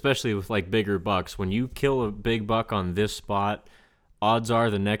notice, especially with like bigger bucks. When you kill a big buck on this spot, odds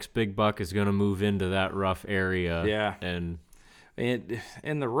are the next big buck is going to move into that rough area. Yeah, and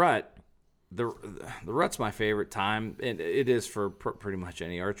the rut. The rut's my favorite time, and it is for pretty much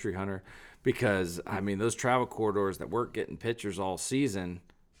any archery hunter, because those travel corridors that weren't getting pictures all season,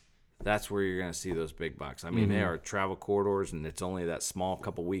 that's where you're going to see those big bucks. They are travel corridors, and it's only that small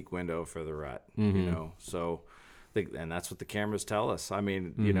couple week window for the rut, So, and that's what the cameras tell us.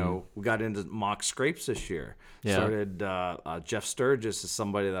 We got into mock scrapes this year. Yeah. Started Jeff Sturgis is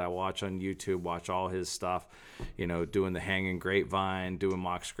somebody that I watch on YouTube, watch all his stuff, doing the hanging grapevine, doing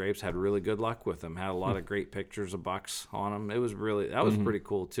mock scrapes. Had really good luck with them. Had a lot of great pictures of bucks on them. It was that was pretty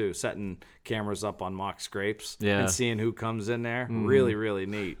cool too. Setting cameras up on mock scrapes and seeing who comes in there. Really, really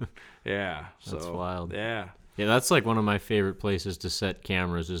neat. Yeah. That's wild. Yeah. Yeah, that's like one of my favorite places to set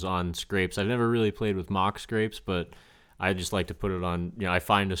cameras is on scrapes. I've never really played with mock scrapes, but I just like to put it on. I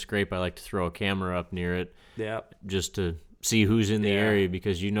find a scrape, I like to throw a camera up near it. Yeah. Just to see who's in the area,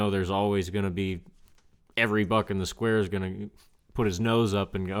 because there's always going to be every buck in the square is going to put his nose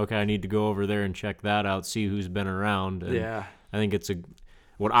up and go, okay, I need to go over there and check that out, see who's been around. And I think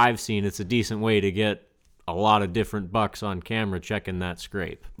what I've seen, it's a decent way to get a lot of different bucks on camera checking that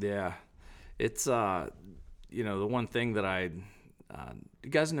scrape. Yeah. It's the one thing that you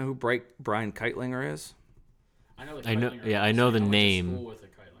guys know who Brian Keitlinger is? I know the Keitlinger. I know the name. School with the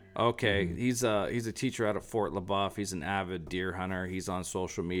Keitlinger. Okay, he's a teacher out at Fort LaBeouf. He's an avid deer hunter. He's on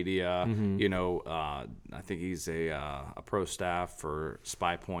social media. I think he's a pro staff for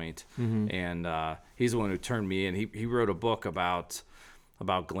Spy Point, and he's the one who turned me in. He wrote a book about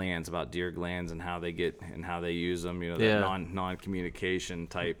glands, about deer glands, and how they use them. That non-communication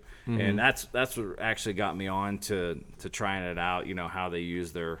type. And that's what actually got me on to trying it out. How they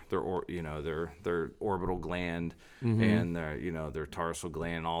use their orbital gland and their tarsal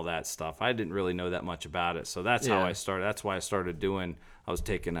gland and all that stuff. I didn't really know that much about it, so that's how I started. That's why I started doing. I was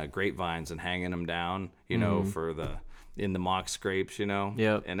taking grapevines and hanging them down, for in the mock scrapes,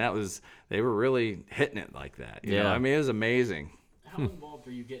 Yep. And they were really hitting it like that. You know? It was amazing. How involved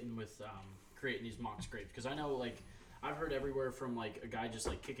are you getting with creating these mock scrapes? Because I know, I've heard everywhere from, a guy just,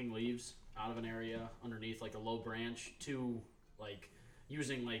 kicking leaves out of an area underneath, a low branch to,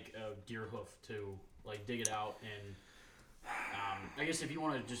 using, a deer hoof to, dig it out. And I guess if you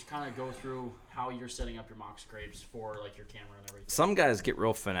want to just kind of go through how you're setting up your mock scrapes for, your camera and everything. Some guys get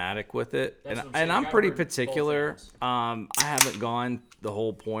real fanatic with it, and I'm pretty particular. I haven't gone the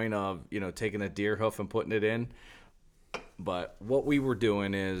whole point of, taking a deer hoof and putting it in. But what we were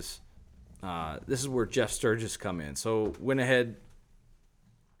doing is, this is where Jeff Sturgis come in. So went ahead,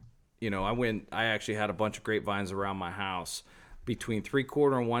 I actually had a bunch of grapevines around my house between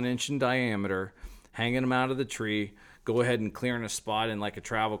 3/4 and 1 inch in diameter, hanging them out of the tree, go ahead and clearing a spot in like a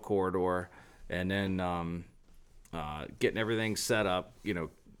travel corridor, and then getting everything set up.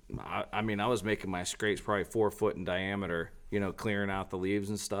 I was making my scrapes probably 4 foot in diameter, clearing out the leaves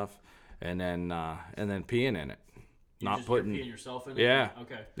and stuff, and then peeing in it. Not putting peeing yourself in it? Yeah.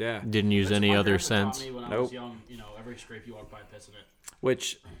 Okay. Yeah. Didn't use any other scents. When I was young, every scrape you walk by pissing it.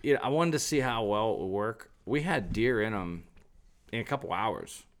 Which, I wanted to see how well it would work. We had deer in them in a couple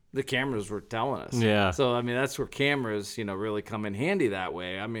hours. The cameras were telling us. Yeah. So, that's where cameras, really come in handy that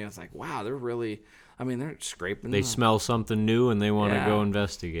way. It's like, wow, they're really, they're scraping. They smell something new and they want to go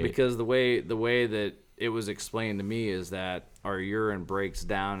investigate. Because the way that it was explained to me is that our urine breaks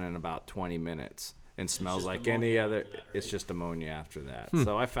down in about 20 minutes and smells like any other. That, right? It's just ammonia after that.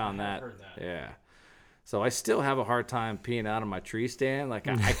 So I found that. Yeah. So I still have a hard time peeing out of my tree stand. Like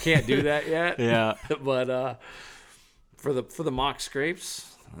I can't do that yet. Yeah. But for the mock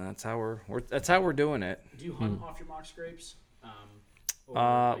scrapes, that's how we're doing it. Do you hunt off your mock scrapes?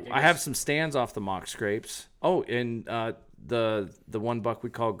 I have some stands off the mock scrapes. Oh, and the one buck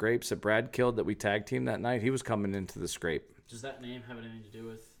we called Grapes that Brad killed that we tag teamed that night, he was coming into the scrape. Does that name have anything to do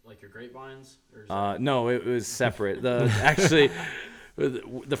with like your grapevines? Or no, it was separate.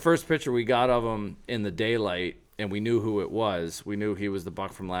 The first picture we got of him in the daylight, and we knew who it was. We knew he was the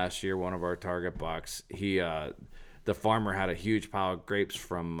buck from last year, one of our target bucks. The farmer had a huge pile of grapes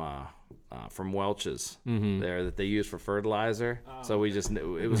from Welch's there that they use for fertilizer. So we just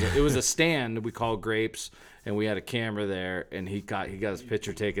knew it was a stand that we called Grapes, and we had a camera there, and he got his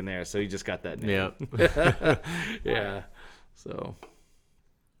picture taken there, so he just got that name. Yep. Yeah. So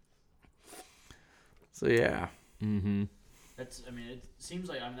yeah. Mm-hmm. It seems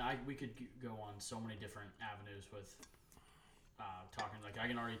like we could go on so many different avenues with talking. Like I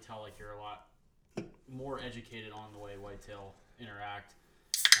can already tell like you're a lot more educated on the way whitetail interact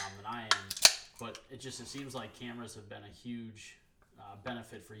than I am, but it seems like cameras have been a huge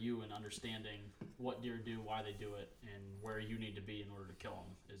benefit for you in understanding what deer do, why they do it, and where you need to be in order to kill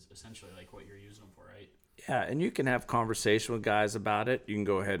them is essentially like what you're using them for, right? Yeah, and you can have conversation with guys about it. You can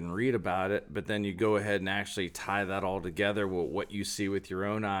go ahead and read about it, but then you go ahead and actually tie that all together with what you see with your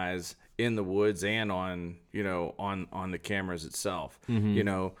own eyes in the woods and on the cameras itself.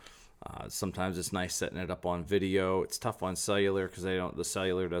 Mm-hmm. Sometimes it's nice setting it up on video. It's tough on cellular because the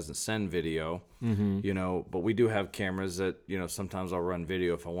cellular doesn't send video. Mm-hmm. But we do have cameras that sometimes I'll run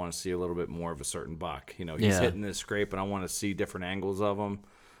video if I want to see a little bit more of a certain buck. He's hitting this scrape and I want to see different angles of him.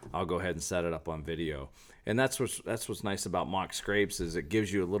 I'll go ahead and set it up on video. And that's what's nice about mock scrapes is it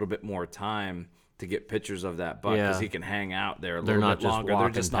gives you a little bit more time to get pictures of that buck because he can hang out there a little bit longer. They're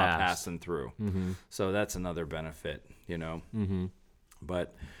just not passing through. Mm-hmm. So that's another benefit, Mm-hmm.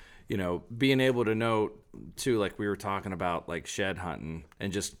 But being able to know too, like we were talking about, like shed hunting,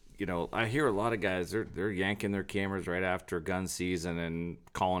 and just I hear a lot of guys they're yanking their cameras right after gun season and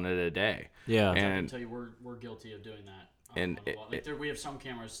calling it a day. Yeah, and I can tell you we're guilty of doing that. We have some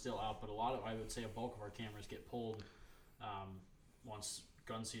cameras still out, but I would say a bulk of our cameras get pulled once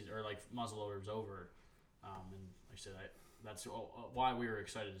gun season or like muzzleloader's over. And like I said, that's why we were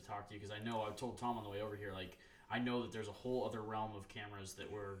excited to talk to you, because I told Tom on the way over here, like I know that there's a whole other realm of cameras that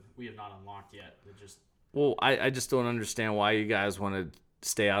we have not unlocked yet. That just I just don't understand why you guys want to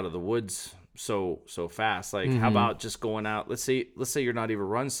stay out of the woods so fast. Like, how about just going out? Let's say you're not even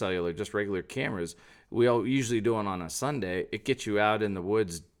run cellular, just regular cameras. We all usually do it on a Sunday. It gets you out in the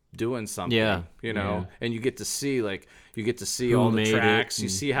woods doing something, and you get to see all the tracks. You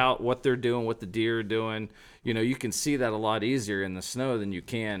see what they're doing, what the deer are doing. You can see that a lot easier in the snow than you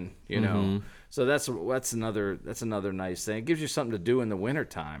can, So that's another nice thing. It gives you something to do in the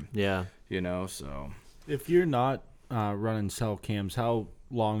wintertime. Yeah. So if you're not running cell cams, how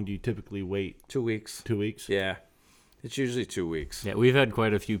long do you typically wait? 2 weeks. 2 weeks? Yeah. It's usually 2 weeks. Yeah, we've had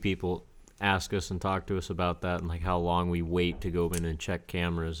quite a few people ask us and talk to us about that and like how long we wait to go in and check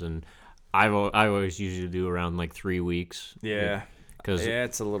cameras, and I always usually do around like 3 weeks. Yeah.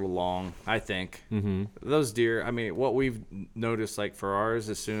 It's a little long, I think. Mm-hmm. Those deer, what we've noticed, like for ours,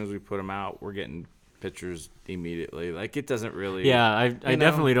 as soon as we put them out, we're getting pictures immediately. Like it doesn't really. Yeah, I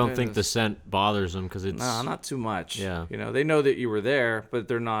definitely don't think the scent bothers them because it's not too much. Yeah, they know that you were there, but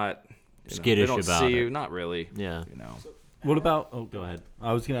they're not skittish they don't about see it. You, not really. Yeah. What about? Oh, go ahead.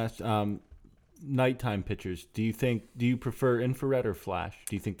 I was gonna ask. Nighttime pictures. Do you prefer infrared or flash?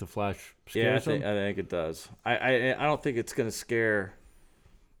 Do you think the flash scares them? I think it does. I don't think it's gonna scare.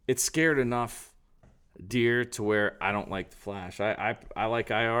 It's scared enough deer to where I don't like the flash. I like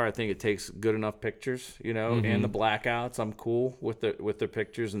IR. I think it takes good enough pictures, and the blackouts. I'm cool with the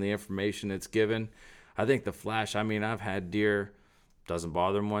pictures and the information it's given. I think the flash, I've had deer, doesn't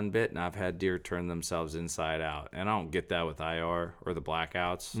bother them one bit, and I've had deer turn themselves inside out, and I don't get that with IR or the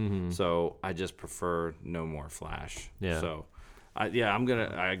blackouts. So I just prefer no more flash. Yeah. So I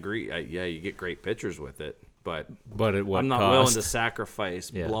agree. You get great pictures with it. But at what I'm not cost? willing to sacrifice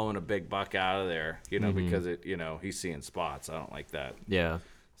blowing a big buck out of there, because he's seeing spots. I don't like that. Yeah.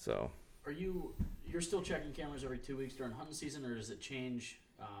 So you're still checking cameras every 2 weeks during hunting season, or does it change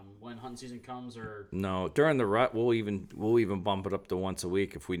when hunting season comes? Or no, during the rut we'll even bump it up to once a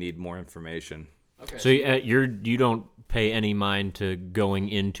week if we need more information. Okay. So you don't pay any mind to going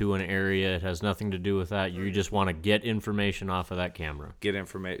into an area. It has nothing to do with that. You just want to get information off of that camera. Get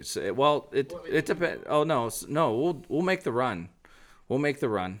information. Well, it depends. Oh no, we'll make the run. We'll make the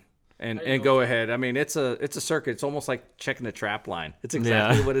run and go ahead. It's a circuit. It's almost like checking a trap line. It's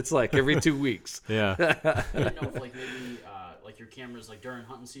exactly what it's like every 2 weeks. Yeah. I didn't know if maybe your cameras during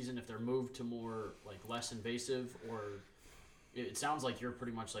hunting season, if they're moved to more less invasive, or it sounds like you're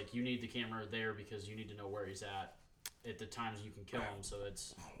pretty much you need the camera there because you need to know where he's at the times you can kill him. So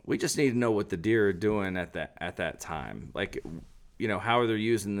we just need to know what the deer are doing at that time. How are they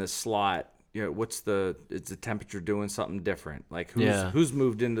using this slot? Is the temperature doing something different? Who's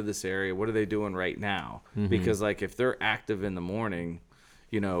moved into this area? What are they doing right now? Because if they're active in the morning,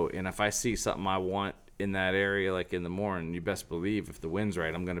 and if I see something I want in that area in the morning, you best believe if the wind's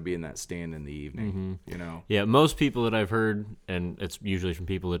right, I'm going to be in that stand in the evening. Yeah, most people that I've heard, and it's usually from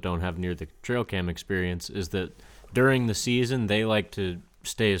people that don't have near the trail cam experience, is that during the season they like to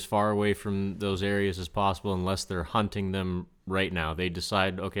stay as far away from those areas as possible unless they're hunting them right now. They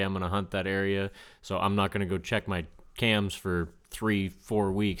decide, okay, I'm going to hunt that area, so I'm not going to go check my cams for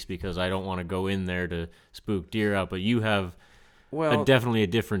 3-4 weeks because I don't want to go in there to spook deer out. But you have definitely a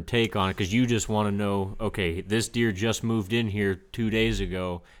different take on it because you just want to know, okay, this deer just moved in here 2 days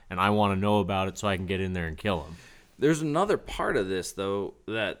ago, and I want to know about it so I can get in there and kill him. There's another part of this, though,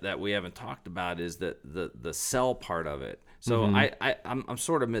 that we haven't talked about is that the cell part of it. So I'm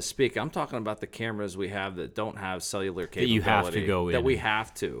sort of misspeaking. I'm talking about the cameras we have that don't have cellular capability. That you have to go in. That we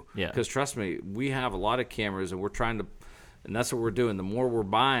have to. Yeah. Because trust me, we have a lot of cameras, and we're trying to, and that's what we're doing. The more we're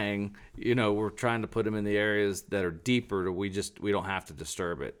buying, we're trying to put them in the areas that are deeper. We don't have to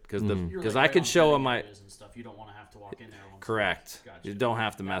disturb it because I can show them my. And stuff. You don't want to have to walk in there. Correct. Gotcha. You don't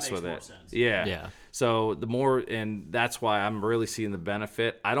have to mess with it. Sense. Yeah. So the more, and that's why I'm really seeing the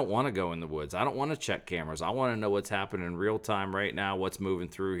benefit. I don't want to go in the woods. I don't want to check cameras. I want to know what's happening in real time right now, what's moving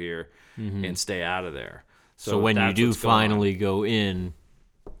through here, and stay out of there. So when you do finally go in,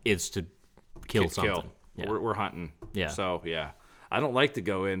 it's to kill something. Kill. Yeah. We're hunting. Yeah. So I don't like to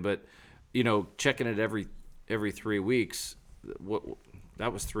go in, but checking it every 3 weeks.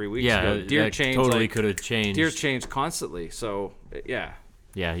 That was 3 weeks ago. Deer change totally could have changed. Deer change constantly. So yeah.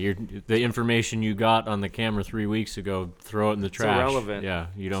 Yeah, the information you got on the camera 3 weeks ago, throw it in the trash. It's irrelevant. Yeah,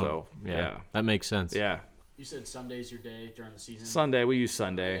 you don't. So, that makes sense. Yeah. You said Sunday's your day during the season. Sunday, we use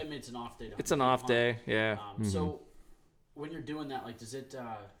Sunday. It's an off day. It's an off day. Yeah. So when you're doing that, does it?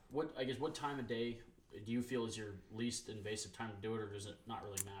 What time of day do you feel is your least invasive time to do it, or does it not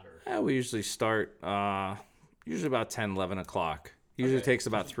really matter? We usually start usually about 10, 11 o'clock. Usually takes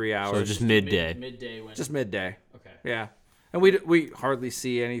about 3 hours. So just midday. Midday. Just midday. Okay. Yeah. And we hardly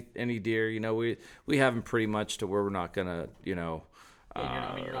see any deer. We have them pretty much to where we're not gonna you're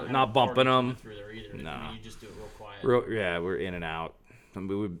not bumping them. Through there either. No. You just do it real quiet. We're in and out.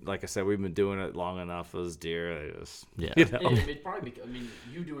 Like I said, we've been doing it long enough. Those deer, they just It probably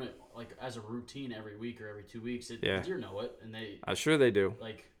you doing it as a routine every week or every 2 weeks. The deer know it, and they. I'm sure they do.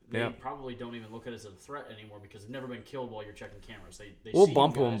 They probably don't even look at it as a threat anymore because they've never been killed while you're checking cameras. We'll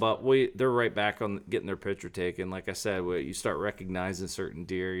bump them, but they're right back on getting their picture taken. Like I said, you start recognizing certain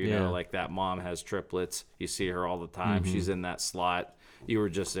deer. You know, like that mom has triplets. You see her all the time. She's in that slot. You were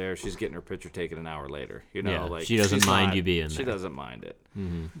just there. She's getting her picture taken an hour later. She doesn't mind you being there. She doesn't mind it.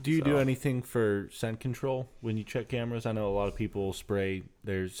 Do you do anything for scent control when you check cameras? I know a lot of people spray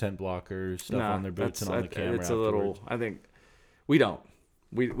their scent blockers, stuff on their boots and on the camera. It's a little. I think we don't.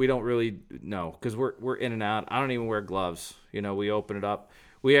 We don't really know because we're in and out. I don't even wear gloves. We open it up.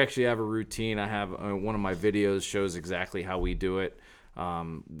 We actually have a routine. I have one of my videos shows exactly how we do it.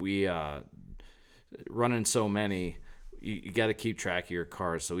 We running so many. You got to keep track of your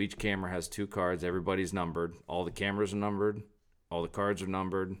cards. So each camera has 2 cards. Everybody's numbered. All the cameras are numbered. All the cards are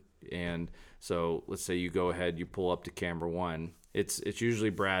numbered. And so let's say you go ahead, you pull up to camera 1. It's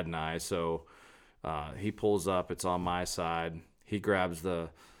usually Brad and I. So he pulls up. It's on my side. He grabs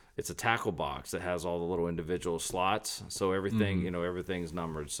it's a tackle box that has all the little individual slots. So everything, everything's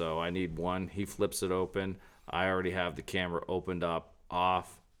numbered. So I need one. He flips it open. I already have the camera opened up,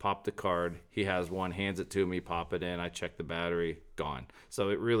 off, pop the card. He has one, hands it to me, pop it in. I check the battery, gone. So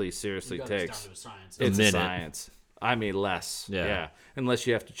it really seriously takes. It's down to a science. It's a science. I mean, less. Yeah. Unless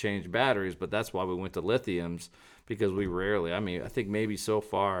you have to change batteries. But that's why we went to lithiums, because we rarely, I think maybe so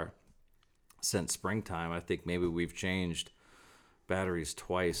far since springtime, I think maybe we've changed batteries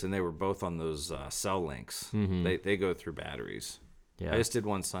twice, and they were both on those cell links. They go through batteries. I just did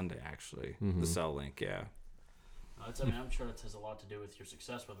one Sunday, actually, the cell link. I'm sure it has a lot to do with your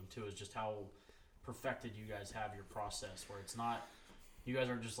success with them too, is just how perfected you guys have your process, where it's not, you guys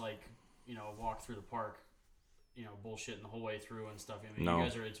aren't just like, walk through the park, bullshitting the whole way through and stuff. You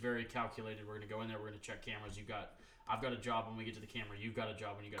guys are, it's very calculated. We're going to go in there, we're going to check cameras. I've got a job when we get to the camera, you've got a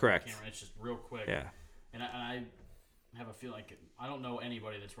job when you get to the camera. It's just real quick. And I have a feeling like I don't know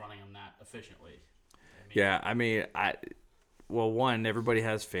anybody that's running them that efficiently. Well, one, everybody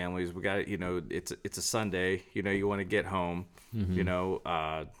has families. We got, it's a Sunday. You want to get home.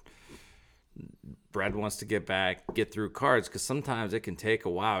 Brad wants to get back, get through cards, because sometimes it can take a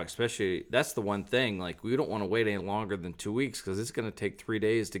while. Especially, that's the one thing. Like, we don't want to wait any longer than 2 weeks, because it's going to take 3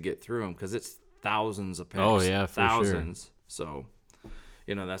 days to get through them, because it's thousands of picks. Oh yeah, for thousands. Sure.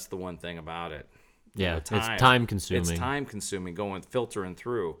 So, that's the one thing about it. Yeah, it's time consuming. It's time consuming going filtering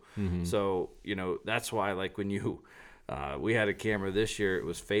through. So that's why, like, when you we had a camera this year, it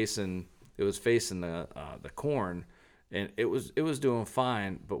was facing the corn, and it was doing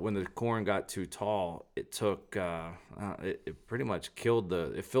fine. But when the corn got too tall, it took it pretty much filled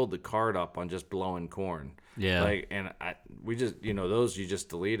the card up on just blowing corn. Yeah. We just those, you just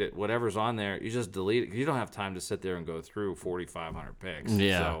delete it. Whatever's on there, you just delete it. You don't have time to sit there and go through 4,500 picks.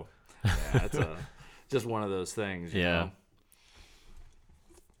 Yeah. So it's just one of those things. You know?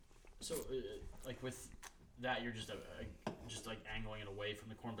 So like with that, you're just like angling it away from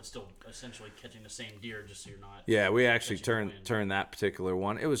the corn, but still essentially catching the same deer, just so you're not. Yeah, we actually turned that particular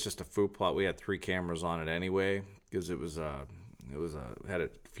one. It was just a food plot. We had 3 cameras on it anyway, because it had a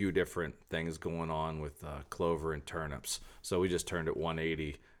few different things going on with clover and turnips. So we just turned it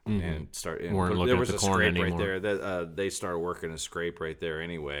 180 and started. There was a scrape right there. They started working a scrape right there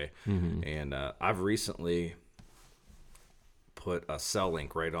anyway, and I've recently put a cell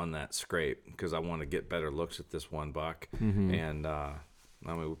link right on that scrape, because I want to get better looks at this one buck. And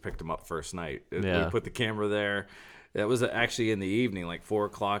we picked him up first night. We put the camera there. That was actually in the evening, like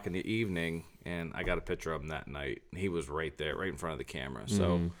 4:00 in the evening, and I got a picture of him that night. He was right there, right in front of the camera.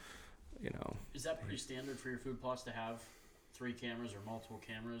 So, Is that pretty standard for your food plots to have 3 cameras or multiple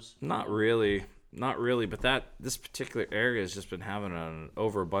cameras? Not really. But this particular area has just been having an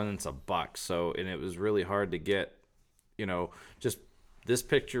overabundance of bucks. So, and it was really hard to get. Just this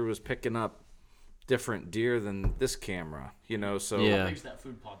picture was picking up different deer than this camera, so. Yeah. How big's that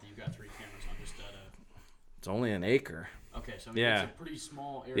food plot that you got 3 cameras on? Just it's only an acre. Okay, so it's a pretty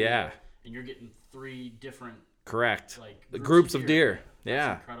small area. Yeah. And you're getting 3 different. Correct. Like groups of deer.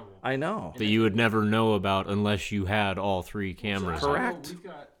 That's incredible. I know. That you would never know about unless you had all 3 cameras. Correct. We've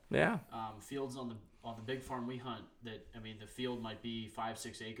got fields on the big farm we hunt that, the field might be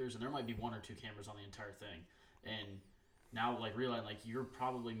 5-6 acres, and there might be 1 or 2 cameras on the entire thing. And now, realizing, you're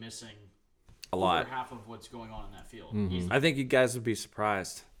probably missing a lot, over half of what's going on in that field. I think you guys would be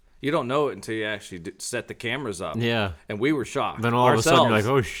surprised. You don't know it until you actually set the cameras up. Yeah. And we were shocked. Then all of a sudden you're like,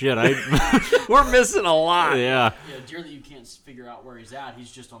 oh shit, we're missing a lot. Yeah, deer that you can't figure out where he's at.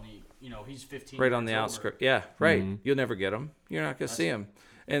 He's just on the, he's 15. Right on the outskirts. Yeah, right. You'll never get him. You're not going to see him.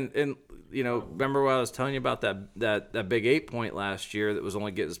 And remember what I was telling you about that big 8-point last year that was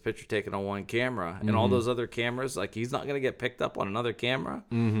only getting his picture taken on 1 camera, and all those other cameras, he's not going to get picked up on another camera.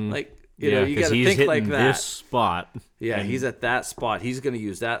 You got to think like that. This spot. Yeah, he's at that spot. He's going to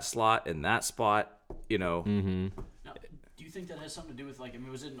use that slot and that spot. Now, do you think that has something to do with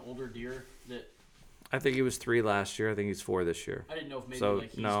was it an older deer that? I think he was 3 last year. I think he's 4 this year. I didn't know if maybe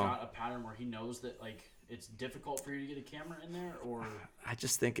he's got a pattern where he knows that it's difficult for you to get a camera in there, or I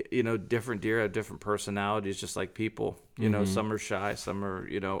just think different deer have different personalities, just like people. Some are shy, some are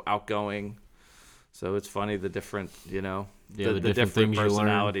outgoing. So it's funny the different the different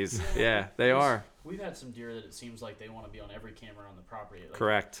personalities. Yeah, they are. We've had some deer that it seems like they want to be on every camera on the property.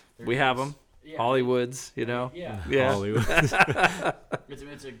 Correct. We have them. Yeah. Hollywoods, Yeah. Hollywood. It's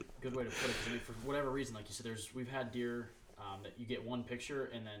a good way to put it. For whatever reason, like you said, we've had deer that you get 1 picture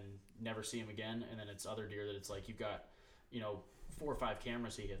and then never see him again, and then it's other deer that it's like you've got 4 or 5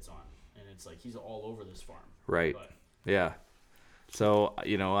 cameras he hits on, and it's like he's all over this farm. Right. Yeah. So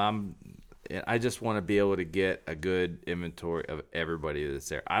I just want to be able to get a good inventory of everybody that's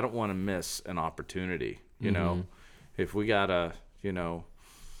there. I don't want to miss an opportunity. You know, if we got a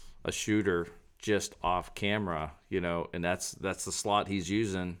shooter just off camera, and that's the slot he's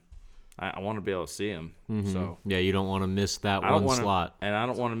using, I want to be able to see him. So yeah, you don't want to miss that slot, and I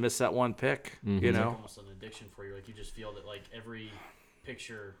don't want to miss that one pick. It's like almost an addiction for you. Like you just feel that like every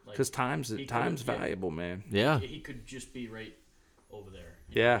picture, like because time's valuable, man. Yeah, he could just be right over there.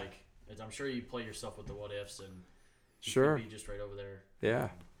 Yeah, I'm sure you play yourself with the what ifs, and he sure, could be just right over there. Yeah.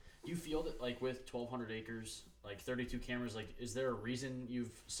 Do you feel that like with 1,200 acres, like 32 cameras, like is there a reason you've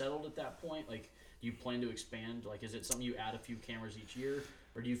settled at that point? Like, do you plan to expand? Like, is it something you add a few cameras each year,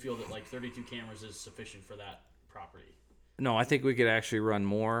 or do you feel that like 32 cameras is sufficient for that property? No, I think we could actually run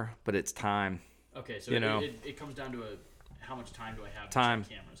more, but it's time. Okay, so it comes down to how much time do I have to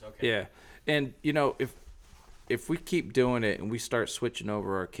check cameras? Okay. Yeah, and if we keep doing it and we start switching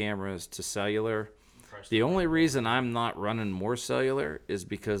over our cameras to cellular, the only reason I'm not running more cellular is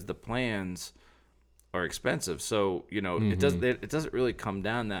because the plans are expensive. So it doesn't really come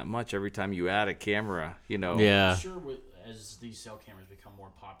down that much every time you add a camera. Yeah. I'm sure as these cell cameras become more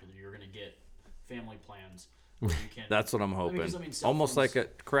popular, you're going to get family plans. Where you can, That's what I'm hoping. Almost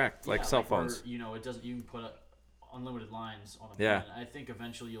phones, like cell phones. Where, it doesn't. You can put unlimited lines on a plan. I think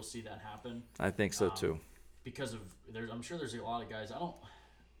eventually you'll see that happen. I think so too. Because I'm sure there's a lot of guys. I don't.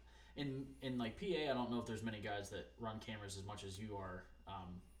 In like PA, I don't know if there's many guys that run cameras as much as you are.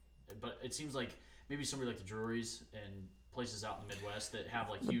 But it seems like maybe somebody like the Drury's and places out in the Midwest that have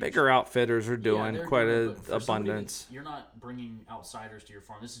like the huge bigger outfitters are doing quite an abundance. You're not bringing outsiders to your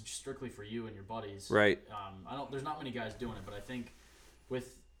farm. This is strictly for you and your buddies. Right. There's not many guys doing it, but I think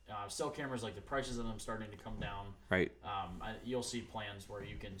with cell cameras, like the prices of them starting to come down. Right. You'll see plans where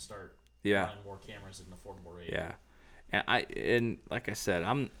you can start running more cameras at an affordable rate. Yeah. And like I said,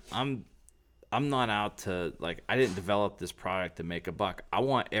 I'm not out to I didn't develop this product to make a buck. I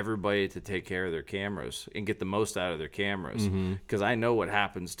want everybody to take care of their cameras and get the most out of their cameras because I know what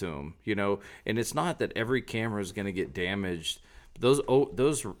happens to them, And it's not that every camera is going to get damaged. Those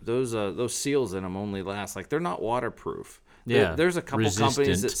seals in them only last they're not waterproof. Yeah, there's a couple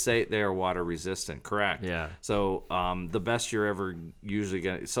companies that say they are water resistant. Correct. Yeah. So the best you're ever usually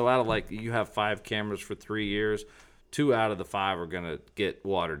gonna. So out of you have 5 cameras for 3 years. 2 out of the 5 are gonna get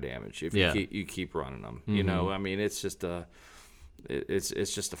water damage if you keep running them. I mean, it's just a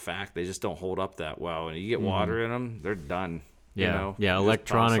fact. They just don't hold up that well, and you get water in them, they're done. Yeah,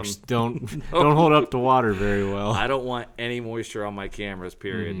 electronics don't hold up to water very well. I don't want any moisture on my cameras.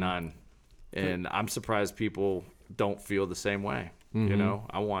 Period. None. And I'm surprised people don't feel the same way.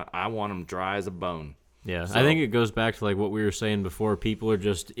 I want them dry as a bone. Yeah, so, I think it goes back to what we were saying before. People are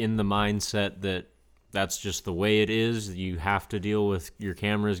just in the mindset that that's just the way it is. You have to deal with your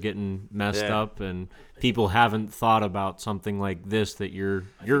cameras getting messed up, and people haven't thought about something like this. That you're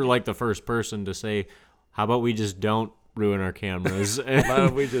like the first person to say, "How about we just don't ruin our cameras?" How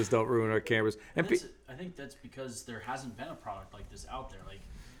about we just don't ruin our cameras? And I think that's because there hasn't been a product like this out there.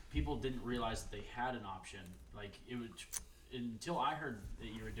 People didn't realize that they had an option. It was until I heard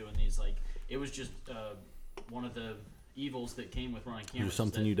that you were doing these. It was just one of the evils that came with running cameras. It was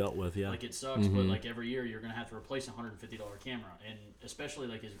something you dealt with, yeah. It sucks, but every year you're gonna have to replace a $150 camera, and especially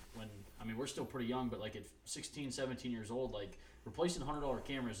we're still pretty young, but at 16, 17 years old, replacing $100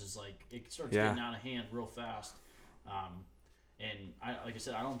 cameras is it starts getting out of hand real fast. And I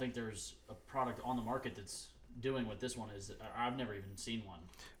said, I don't think there's a product on the market that's doing what this one is. I've never even seen one.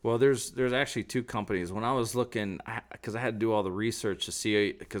 Well, there's actually 2 companies. When I was looking, because I had to do all the research to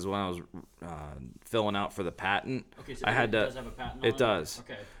see, because when I was filling out for the patent, okay, so I had to. It does have a patent on it? It does.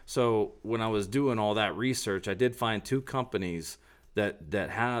 Okay. So when I was doing all that research, I did find 2 companies that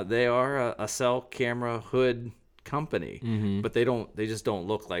they are a cell camera hood company, but they just don't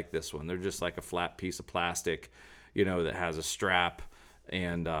look like this one. They're just like a flat piece of plastic, that has a strap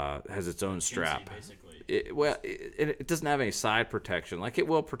and has its own strap. Basically. It doesn't have any side protection. It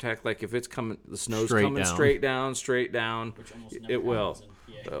will protect. If it's coming, the snow's coming straight down. Which It will.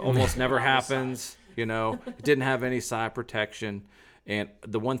 Almost never happens. It didn't have any side protection. And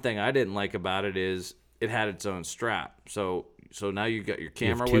the one thing I didn't like about it is it had its own strap. So now you got your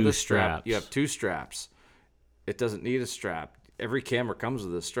camera with a strap. You have 2 straps. It doesn't need a strap. Every camera comes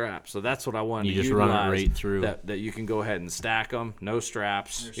with a strap, so that's what I wanted to utilize. You just run it right through. That you can go ahead and stack them, no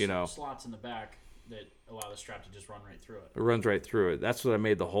straps. There's slots in the back that allow the strap to just run right through it. It runs right through it. That's what I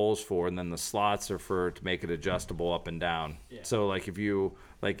made the holes for, and then the slots are to make it adjustable up and down. Yeah. So if you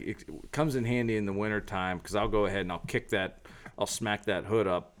it comes in handy in the wintertime, because I'll go ahead and I'll smack that hood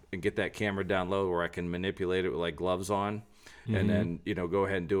up and get that camera down low where I can manipulate it with gloves on. and then go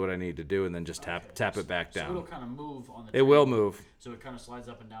ahead and do what I need to do, and then just tap it back down. So it'll kind of move on the. It will move. So it kind of slides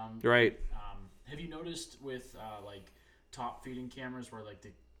up and down. Right. Have you noticed with like top feeding cameras where like the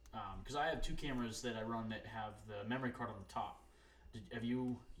because I have 2 cameras that I run that have the memory card on the top. Have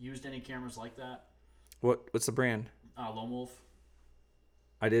you used any cameras like that? What's the brand? Lone Wolf.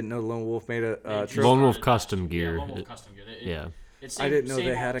 I didn't know Lone Wolf made a Lone Wolf Custom Gear. Yeah, Lone Wolf Custom Gear. Yeah. It's I didn't know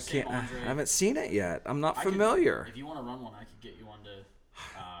they had a cam. I haven't seen it yet. I'm not familiar. If you want to run one, I could get you one to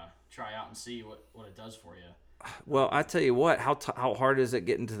try out and see what it does for you. Well, I tell you what. How hard is it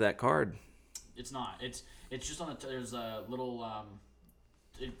getting to that card? It's not. It's just on the. There's a little.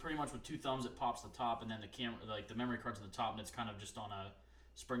 It pretty much with 2 thumbs it pops the top, and then the camera, like the memory card's on the top, and it's kind of just on a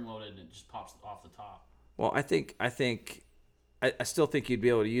spring loaded, and it just pops off the top. Well, I still think you'd be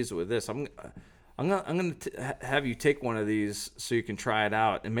able to use it with this. I'm gonna have you take one of these so you can try it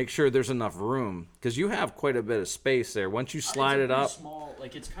out and make sure there's enough room, because you have quite a bit of space there. Once you slide it up, small,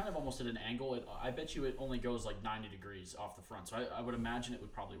 like it's kind of almost at an angle. I bet you it only goes like 90 degrees off the front, so I would imagine it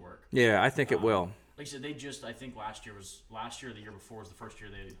would probably work. Yeah, I think it will. Like I said, I think last year or the year before was the first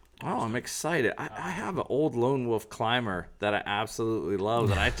year they. Oh, I'm excited. I have an old Lone Wolf climber that I absolutely love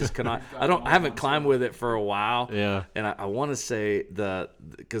that I just cannot. I haven't climbed with it for a while. Yeah. And I want to say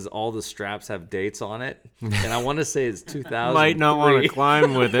because all the straps have dates on it, and I want to say it's 2000. Might not want to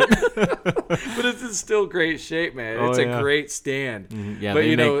climb with it. But it's in still great shape, man. It's a great stand. Mm-hmm. Yeah, but,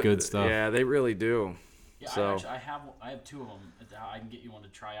 they make good stuff. Yeah, they really do. Yeah, so I have 2 of them. I can get you one to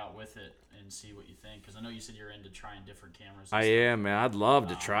try out with it and see what you think, because I know you said you're into trying different cameras. I am, man. I'd love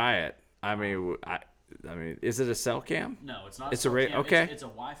to try it. I mean, is it a cell cam? No, it's not. It's okay. It's a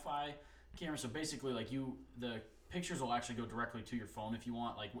Wi-Fi camera. So basically, like the pictures will actually go directly to your phone if you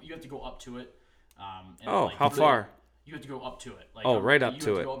want. Like you have to go up to it. How far? You have to go up to it. Like, right up to it.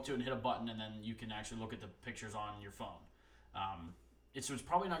 You have to go up to it and hit a button, and then you can actually look at the pictures on your phone. It's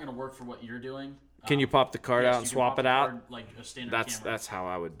probably not going to work for what you're doing. Can you pop the card out and swap it out? Like a standard camera. That's how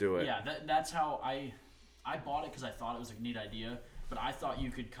I would do it. Yeah, that's how I bought it, because I thought it was a neat idea. But I thought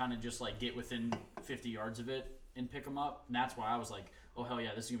you could kind of just like get within 50 yards of it and pick them up. And that's why I was like, oh hell yeah,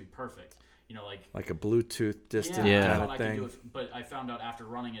 this is gonna be perfect. Like a Bluetooth distant kind of thing. But I found out after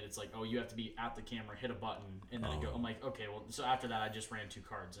running it, it's like, oh, you have to be at the camera, hit a button, and then it go. I'm like, okay, well, so after that, I just ran 2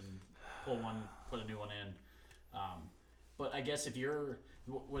 cards and pull one, put a new one in. But I guess if you're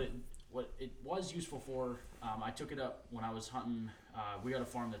what it was useful for, I took it up when I was hunting. We got a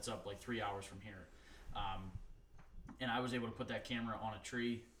farm that's up like 3 hours from here, and I was able to put that camera on a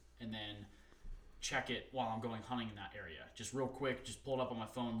tree and then check it while I'm going hunting in that area. Just real quick, just pull it up on my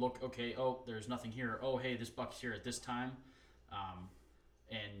phone, look, okay, oh, there's nothing here. Oh, hey, this buck's here at this time.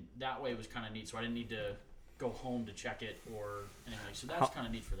 And that way it was kind of neat, so I didn't need to go home to check it or anything. So that's kind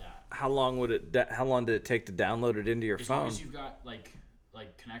of neat for that. How long did it take to download it into your phone? As long as you've got like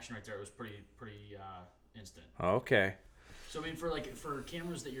connection right there, it was pretty instant. Okay. So I mean, for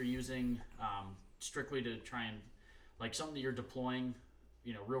cameras that you're using strictly to try and like something that you're deploying,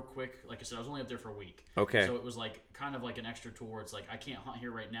 real quick. Like I said, I was only up there for a week. Okay. So it was like kind of like an extra tour. It's like I can't hunt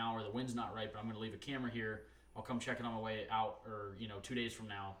here right now, or the wind's not right, but I'm going to leave a camera here. I'll come check it on my way out, or 2 days from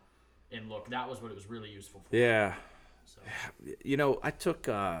now, and look. That was what it was really useful for. Yeah. So. I took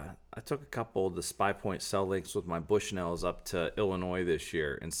a couple of the Spy Point cell links with my Bushnells up to Illinois this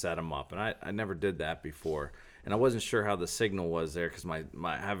year and set them up, and I never did that before, and I wasn't sure how the signal was there because I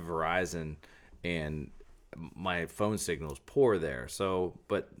have Verizon and my phone signal is poor there. So,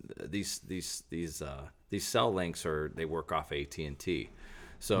 but these cell links they work off AT&T.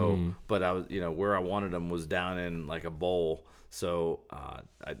 So, but I was where I wanted them was down in like a bowl. So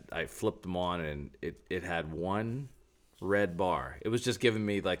I flipped them on and it had one red bar. It was just giving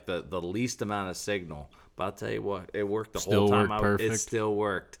me like the least amount of signal. But I'll tell you what, it worked the whole time. It still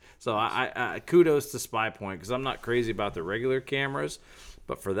worked. So I kudos to Spy Point, because I'm not crazy about the regular cameras.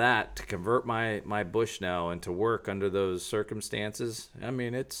 But for that, to convert my Bushnell and to work under those circumstances, I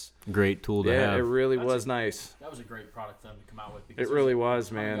mean, it's great tool to have. Yeah, it really was nice. That was a great product for them to come out with. Because it really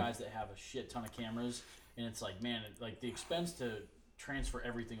was, man. Guys that have a shit ton of cameras, and it's like, man, like the expense to transfer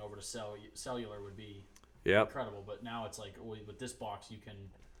everything over to cellular would be incredible. But now it's like, with this box, you can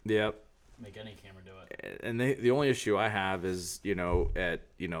make any camera do it. And the only issue I have is,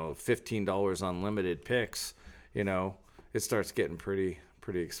 at $15 unlimited pics, it starts getting pretty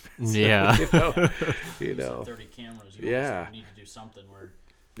expensive. Yeah. 30 cameras. You need to do something where.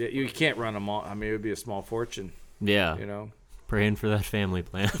 Yeah, you can't run them all. I mean, it would be a small fortune. Yeah. Praying for that family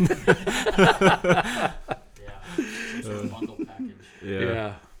plan. Yeah. Some sort of bundle package.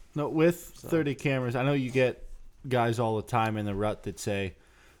 Yeah. No, with 30 cameras, I know you get guys all the time in the rut that say,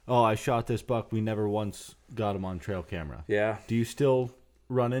 oh, I shot this buck. We never once got him on trail camera. Yeah. Do you still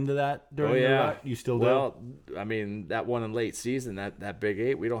run into that during the rut? You still do? Well, I mean, that one in late season, that big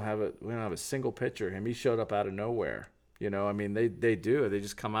 8, we don't have a single picture of him. He showed up out of nowhere. You know, I mean, they do. They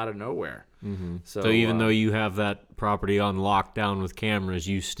just come out of nowhere. Mm-hmm. So even though you have that property on lockdown with cameras,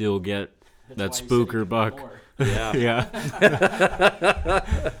 you still get that spooker buck. Yeah.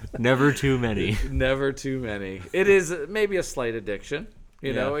 Yeah. Never too many. Never too many. It is maybe a slight addiction.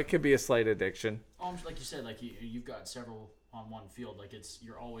 You know, it could be a slight addiction. Like you said, like you've got several on one field. Like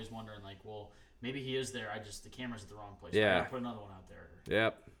you're always wondering, like, well, maybe he is there. The camera's at the wrong place. Yeah. I gotta put another one out there.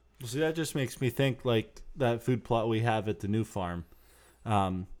 Yep. See, that just makes me think like that food plot we have at the new farm.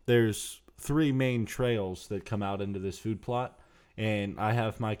 There's 3 main trails that come out into this food plot, and I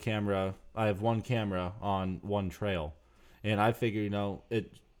have one camera on one trail, and I figure, at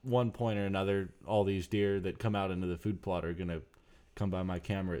one point or another, all these deer that come out into the food plot are gonna come by my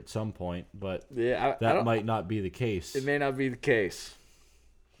camera at some point, but that might not be the case. It may not be the case.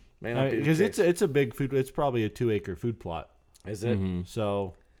 Because it's a big food. It's probably a 2-acre food plot. Is it? Mm-hmm.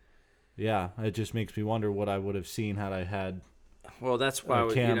 So. Yeah, it just makes me wonder what I would have seen had I had that's why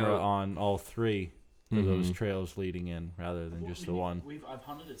a camera on all 3 of those trails leading in rather than just the one. I've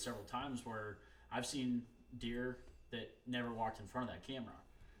hunted it several times where I've seen deer that never walked in front of that camera.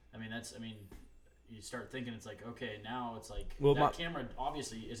 You start thinking it's like, okay, now it's like that camera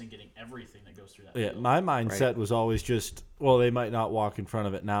obviously isn't getting everything that goes through that field. My mindset was always just, well, they might not walk in front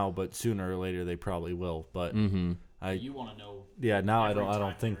of it now, but sooner or later they probably will. But you want to know. Yeah, now I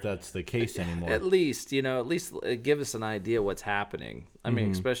don't think that's the case anymore. At least give us an idea what's happening. I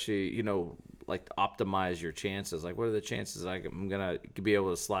mean, especially, like optimize your chances. Like, what are the chances I'm going to be able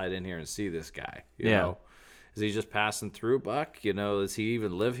to slide in here and see this guy? You know? Is he just passing through, buck? Does he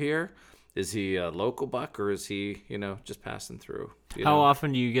even live here? Is he a local buck, or is he, just passing through? How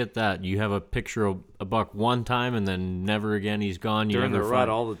often do you get that? You have a picture of a buck one time, and then never again. He's gone. During the rut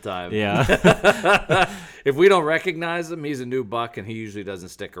all the time. Yeah. If we don't recognize him, he's a new buck, and he usually doesn't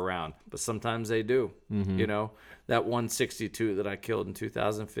stick around. But sometimes they do. Mm-hmm. That 162 that I killed in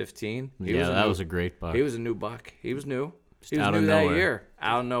 2015. That was a great buck. He was a new buck. He was new. Just he was new that year.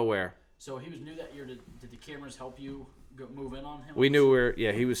 Out of nowhere. So he was new that year. Did the cameras help you move in on him? We knew where.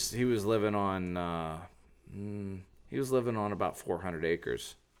 Yeah, he was living on. He was living on about 400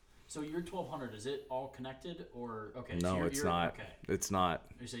 acres. So your 1,200, is it all connected or okay? No, so it's not. Okay. It's not.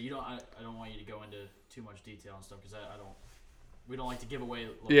 You say you don't. I don't want you to go into too much detail and stuff because I don't. We don't like to give away.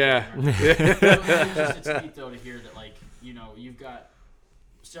 Yeah. It's neat though to hear that you've got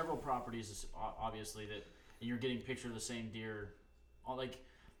several properties obviously that and you're getting picture of the same deer.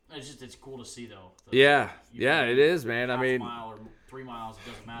 It's cool to see though. It is, man. I mean, mile or 3 miles, it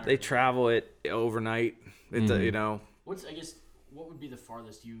doesn't matter. They travel it overnight. What would be the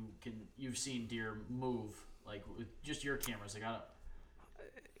farthest you've seen deer move with just your cameras?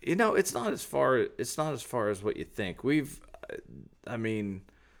 It's not as far as what you think. The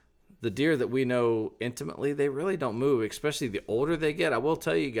deer that we know intimately, they really don't move, especially the older they get. I will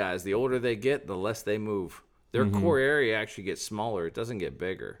tell you guys, the older they get, the less they move. Their core area actually gets smaller. It doesn't get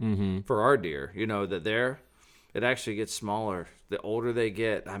bigger. For our deer, it actually gets smaller. The older they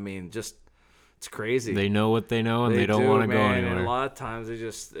get, it's crazy. They know what they know, and they don't want to go anywhere. And a lot of times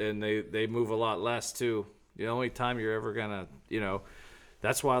they move a lot less too. The only time you're ever gonna,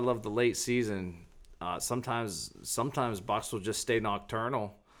 that's why I love the late season. Sometimes bucks will just stay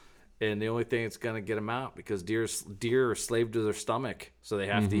nocturnal, and the only thing that's gonna get them out because deer are slave to their stomach, so they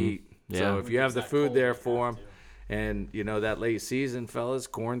have to eat. Yeah. So if you have the food there for them, and that late season, fellas,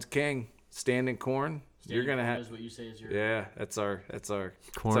 corn's king. Standing corn. You're gonna have. Is what you say is your. Yeah, that's our.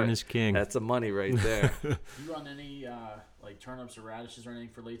 Corn is king. That's the money right there. Do you run any turnips or radishes or anything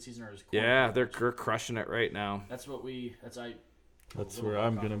for late season, or is corn? Yeah, they're crushing it right now. That's what That's where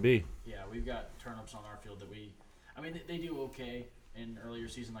I'm gonna be. Yeah, we've got turnips on our field that they do okay in earlier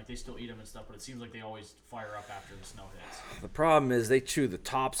season. They still eat them and stuff, but it seems like they always fire up after the snow hits. The problem is they chew the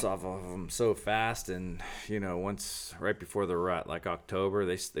tops off of them so fast, and once right before the rut, like October,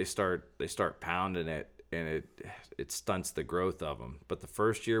 they start pounding it, and it stunts the growth of them. But the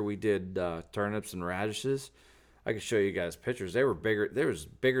first year we did turnips and radishes, I can show you guys pictures. They were bigger. They was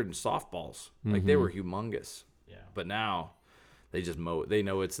bigger than softballs. They were humongous. Yeah. But now they just mow it. They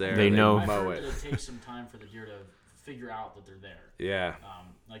know it's there. They know. I've heard that it takes some time for the deer to figure out that they're there. Yeah.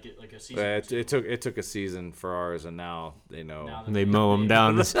 Like a season. It took a season for ours, and now they know. They mow them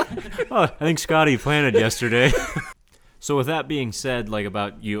down. I think Scotty planted yesterday. So with that being said,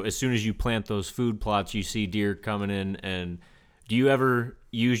 about you, as soon as you plant those food plots, you see deer coming in, and do you ever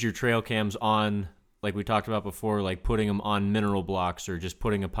use your trail cams on like we talked about before, like putting them on mineral blocks or just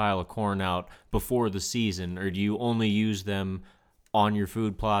putting a pile of corn out before the season? Or do you only use them on your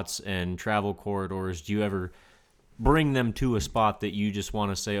food plots and travel corridors? Do you ever bring them to a spot that you just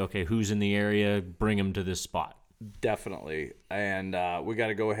want to say, okay, who's in the area, bring them to this spot? Definitely. And we got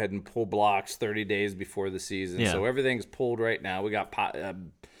to go ahead and pull blocks 30 days before the season. Yeah. So everything's pulled right now. We got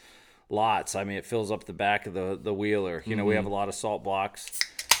lots. I mean, it fills up the back of the wheeler. You know, we have a lot of salt blocks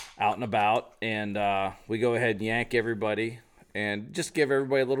out and about, and we go ahead and yank everybody and just give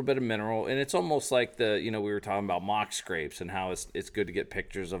everybody a little bit of mineral. And it's almost like we were talking about mock scrapes and how it's good to get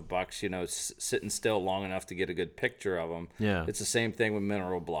pictures of bucks, sitting still long enough to get a good picture of them. Yeah. It's the same thing with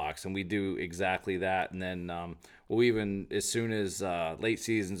mineral blocks, and we do exactly that. And then we'll even, as soon as late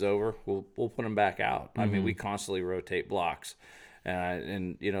season's over, we'll put them back out. I mean, we constantly rotate blocks.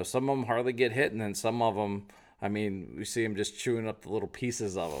 And some of them hardly get hit, and then some of them, I mean, we see them just chewing up the little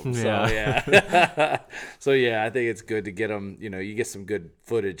pieces of them. Yeah. So, yeah. So, yeah, I think it's good to get them, you get some good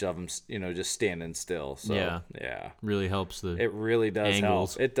footage of them, just standing still. So, yeah. Really helps It really does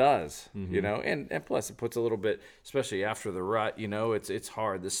angles. help. It does, and plus it puts a little bit, especially after the rut, it's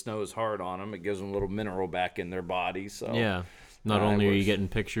hard. The snow's hard on them. It gives them a little mineral back in their body. So, yeah. Not only are you getting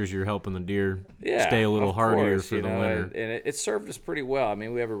pictures, you're helping the deer yeah, stay a little hardier course, for the winter. And it served us pretty well. I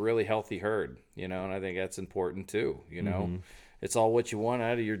mean, we have a really healthy herd, and I think that's important too. It's all what you want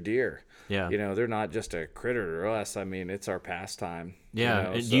out of your deer. Yeah. They're not just a critter to us. I mean, it's our pastime. Yeah.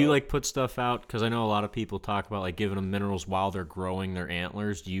 And do you like put stuff out? Because I know a lot of people talk about like giving them minerals while they're growing their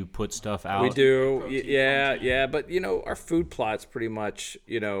antlers. Do you put stuff out? We do. Yeah. But, our food plots pretty much,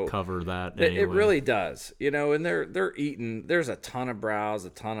 cover that. It really does. And they're eating. There's a ton of browse,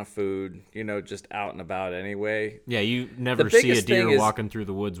 a ton of food, just out and about anyway. Yeah. You never see a deer walking through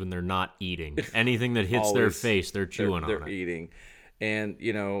the woods when they're not eating. Anything that hits their face, they're chewing on it. They're eating. And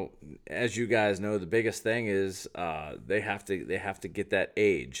as you guys know, the biggest thing is they have to get that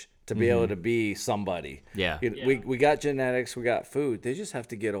age to be able to be somebody. Yeah. We got genetics, we got food. They just have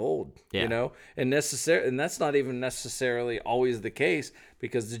to get old. Yeah. And that's not even necessarily always the case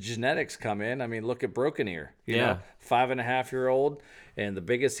because the genetics come in. I mean, look at Broken Ear. You know, 5.5-year-old, and the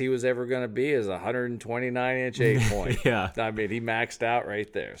biggest he was ever going to be is 129-inch 8-point. Yeah. I mean, he maxed out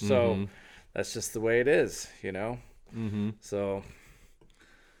right there. So that's just the way it is. So.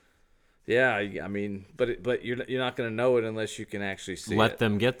 Yeah, I mean, but you're not going to know it unless you can actually see Let it.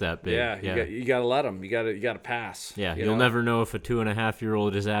 them get that big. Yeah, you got to let them. You got to pass. Yeah, you'll never know if a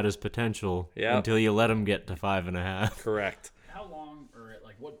 2.5-year-old is at his potential until you let him get to 5.5. Correct. How long, or at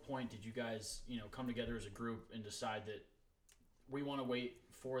like what point did you guys, come together as a group and decide that we want to wait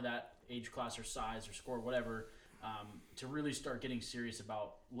for that age class or size or score, whatever, to really start getting serious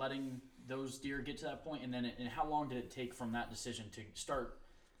about letting those deer get to that point? And then, and how long did it take from that decision to start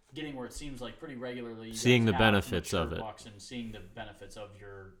getting where it seems like pretty regularly seeing the benefits of it and seeing the benefits of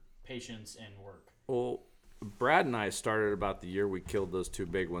your patience and work? Well, Brad and I started about the year we killed those two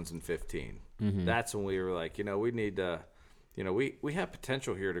big ones in 15. That's when we were like, we need to, we have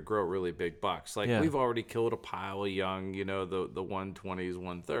potential here to grow really big bucks. Like we've already killed a pile of young, the 120s,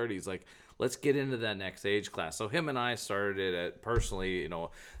 130s. Like, let's get into that next age class. So him and I started it at personally,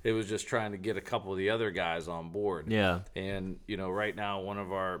 it was just trying to get a couple of the other guys on board. Yeah. And, right now, one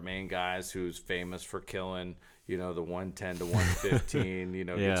of our main guys who's famous for killing, the 110 to 115,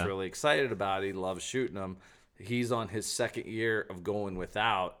 gets really excited about it. He loves shooting them. He's on his second year of going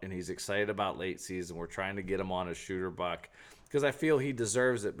without, and he's excited about late season. We're trying to get him on a shooter buck because I feel he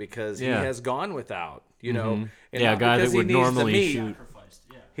deserves it because he has gone without, And a guy that would normally shoot.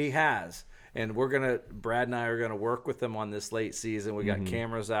 He has. And Brad and I are gonna work with them on this late season. We got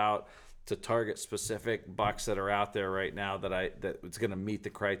cameras out to target specific bucks that are out there right now that it's gonna meet the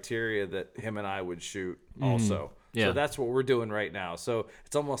criteria that him and I would shoot also. Yeah. So that's what we're doing right now. So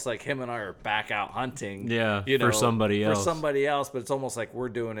it's almost like him and I are back out hunting. Yeah, for somebody else. For somebody else, but it's almost like we're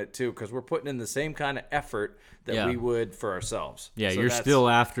doing it too because we're putting in the same kind of effort that we would for ourselves. Yeah, so you're still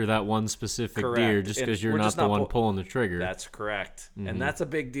after that one specific deer just because you're not the one pulling the trigger. That's correct. And that's a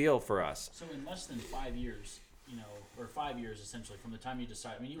big deal for us. So in less than 5 years, or 5 years essentially from the time you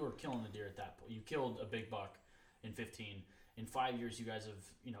decide, I mean, you were killing the deer at that point. You killed a big buck in 15. In 5 years, you guys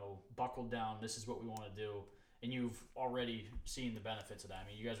have, buckled down. This is what we want to do. And you've already seen the benefits of that. I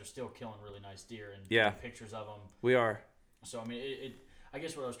mean, you guys are still killing really nice deer and taking pictures of them. We are. So, I mean, I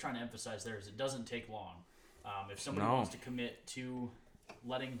guess what I was trying to emphasize there is it doesn't take long. If somebody wants to commit to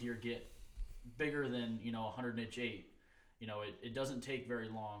letting deer get bigger than, 100-inch 8, it doesn't take very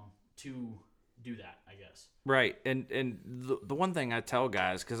long to do that, I guess. Right. And the one thing I tell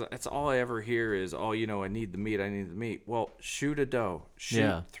guys, because that's all I ever hear is, oh, I need the meat. Well, shoot a doe.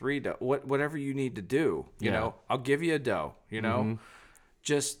 Shoot 3 doe. Whatever you need to do, you know. I'll give you a doe, know.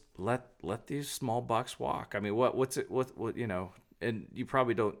 Just let these small bucks walk. I mean, what's it, and you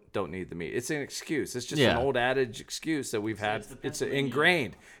probably don't need the meat. It's an excuse. It's just an old adage excuse that we've had. It's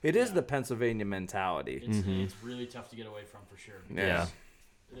ingrained. It is the Pennsylvania mentality. It's really tough to get away from, for sure. Yeah.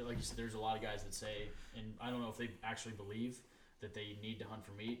 Like you said, there's a lot of guys that say, and I don't know if they actually believe that they need to hunt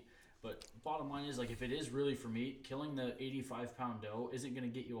for meat, but bottom line is, like, if it is really for meat, killing the 85-pound doe isn't going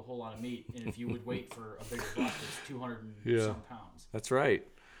to get you a whole lot of meat. And if you would wait for a bigger buck that's 200 and some pounds. That's right.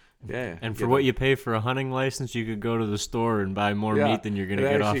 Yeah. And for what you pay for a hunting license, you could go to the store and buy more meat than you're going to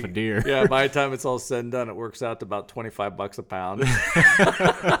get off a deer. Yeah, by the time it's all said and done, it works out to about $25 a pound. The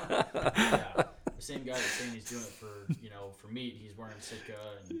same guy that's saying he's doing it for, for meat, he's wearing Sitka.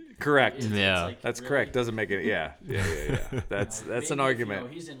 And correct. it's like, that's really, correct. Doesn't make it. Yeah. That's an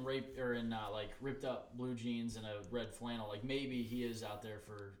argument. He's in like ripped up blue jeans and a red flannel. Like, maybe he is out there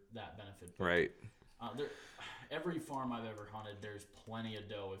for that benefit. But, right. Every farm I've ever hunted, there's plenty of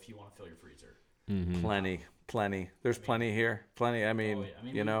doe if you want to fill your freezer. Plenty. There's plenty here. Plenty. I mean,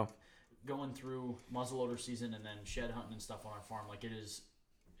 going through muzzleloader season and then shed hunting and stuff on our farm, like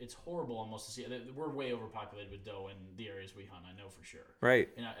it's horrible almost to see. We're way overpopulated with doe in the areas we hunt. I know for sure. Right.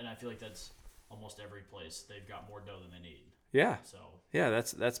 And I feel like that's almost every place. They've got more doe than they need. Yeah. So. Yeah,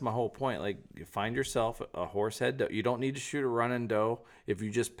 that's my whole point. Like, you find yourself a horsehead doe. You don't need to shoot a running doe. If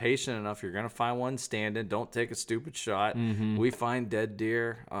you're just patient enough, you're gonna find one standing. Don't take a stupid shot. We find dead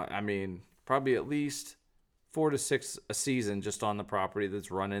deer. Probably at least 4 to 6 a season just on the property that's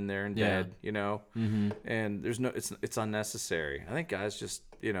running there and dead. And there's no. It's unnecessary. I think guys just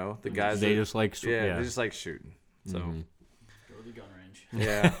the guys they just like they just like shooting. So. Go to the gun range.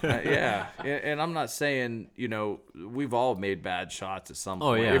 Yeah. And I'm not saying, we've all made bad shots at some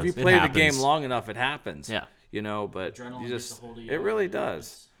point. Yeah. If you play the game long enough, it happens. Yeah. Adrenaline But you gets just, a hold of you. it really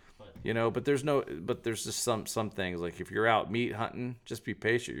does. But there's just some things, like if you're out meat hunting, just be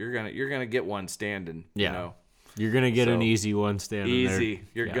patient. You're gonna get one standing. Yeah. You're gonna get an easy one standing. Easy.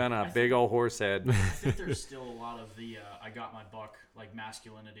 There. You're gonna big old horse head. I think there's still a lot of the I got my buck, like,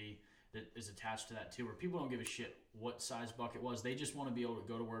 masculinity that is attached to that too, where people don't give a shit what size buck it was. They just want to be able to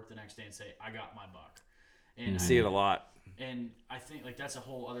go to work the next day and say, I got my buck. And I see it a lot. And I think, like, that's a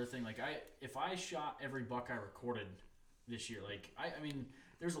whole other thing. Like, if I shot every buck I recorded this year, like, I mean,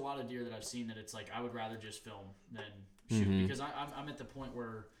 there's a lot of deer that I've seen that it's like I would rather just film than shoot, because I'm at the point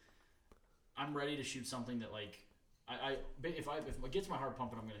where I'm ready to shoot something that, like, if it gets my heart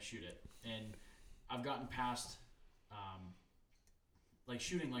pumping, I'm going to shoot it. And I've gotten past like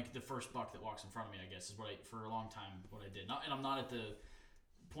shooting like the first buck that walks in front of me, I guess, is for a long time what I did. And I'm not at the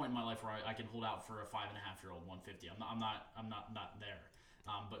point in my life where I can hold out for a 5.5-year-old 150. I'm not there.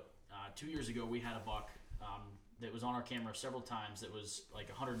 But 2 years ago we had a buck that was on our camera several times. That was like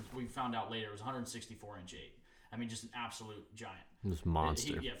 100. We found out later it was 164-inch 8. I mean, just an absolute giant. This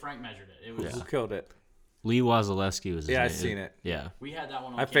monster. Frank measured it. It was Who killed it? Lee Wasilewski was his name. I've seen it. Yeah. We had that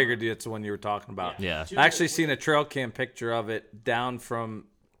one on I camera. figured it's the one you were talking about. Yeah. I actually seen a trail cam picture of it down from,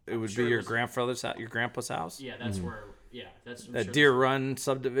 it would be your grandfather's house, your grandpa's house. Yeah, that's where, that's that Deer Run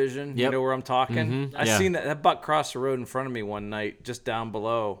subdivision. Yep. You know where I'm talking? I Yeah. seen that buck cross the road in front of me one night, just down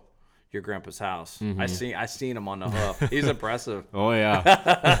below your grandpa's house. I seen him on the hoof. He's impressive. Oh,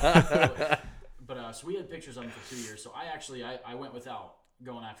 yeah. But so we had pictures of him for 2 years. So I went without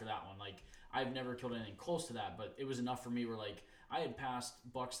going after that one. Like, I've never killed anything close to that, but it was enough for me where, like, I had passed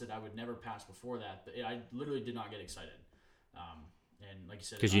bucks that I would never pass before that, but I literally did not get excited. And like you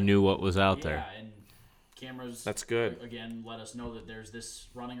said, Because you knew what was out there. Yeah, and cameras. That's good. Again, let us know that there's this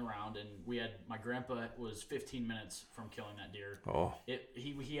running around, and my grandpa was 15 minutes from killing that deer. Oh.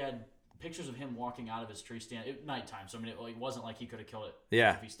 He had pictures of him walking out of his tree stand at nighttime. So I mean, it wasn't like he could have killed it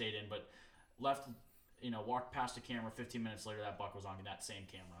if he stayed in, but left. Walked past a camera. 15 minutes later, that buck was on that same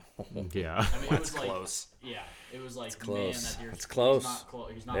camera. Yeah. I mean, it was close. Like, yeah, it was like, close. man, that deer's It's close.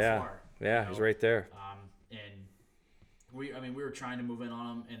 He's not far. Yeah, he's right there. And we were trying to move in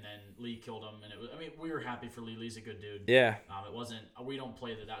on him, and then Lee killed him, and we were happy for Lee. Lee's a good dude. Yeah. It wasn't. We don't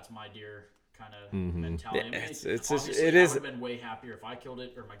play that's my deer kind of mentality. Yeah, I mean, it I is. would have been way happier if I killed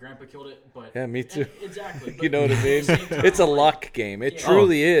it or my grandpa killed it. But yeah, me too. Exactly. You know what I mean? It's a luck game. It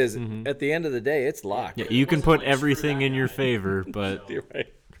truly is. At the end of the day, it's luck. Yeah, you can put everything in your favor, but You're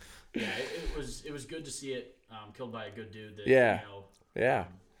right. Yeah, it was good to see it killed by a good dude. That, Yeah.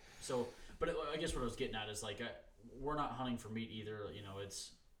 So, but I guess what I was getting at is, like, we're not hunting for meat either.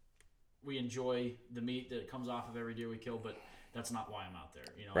 We enjoy the meat that comes off of every deer we kill, but that's not why I'm out there.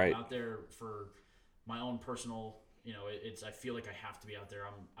 You know, Right. I'm out there for my own personal. You know, it's I feel like I have to be out there.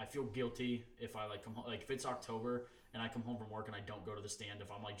 I feel guilty if I like come home, like if it's October and I come home from work and I don't go to the stand.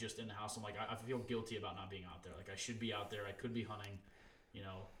 If I'm like just in the house, I'm like I feel guilty about not being out there. Like I should be out there. I could be hunting. You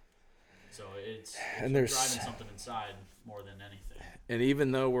know, so it's And driving there's something inside more than anything. And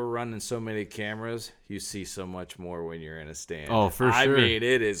even though we're running so many cameras, you see so much more when you're in a stand. Oh, for sure. I mean,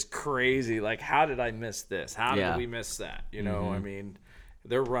 it is crazy. Like, how did I miss this? How did we miss that? You know, I mean,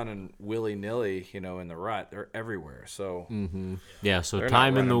 they're running willy-nilly, you know, in the rut. They're everywhere. So, Yeah, so They're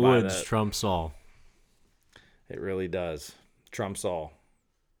time not in the running by woods that. trumps all. it really does. Trumps all.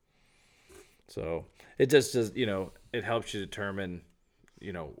 So, it just does, you know, it helps you determine,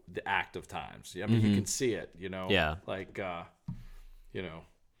 you know, the active times. I mean, you can see it, you know. Yeah. Like, you know,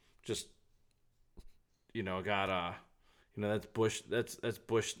 just, you know, got, you know, that's Bush, that's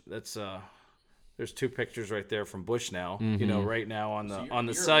Bush, that's, there's two pictures right there from Bush now, you know, right now on the, So on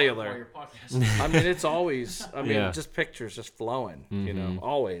the you're cellular. while you're podcasting. I mean, it's always, I mean, Yeah. just pictures just flowing, you know,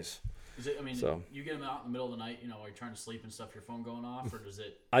 always. Is it, I mean, So- you get them out in the middle of the night, you know, while you're trying to sleep and stuff, your phone going off, or does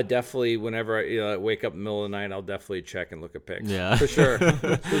it? I definitely, whenever I wake up in the middle of the night, I'll definitely check and look at pics. Yeah. For sure.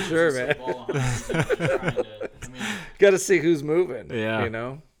 For sure, It's man. like ball of hunting, just trying to, I mean, Got to see who's moving, Yeah. you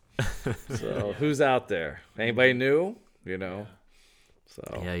know? So who's out there? Anybody new? You know? So,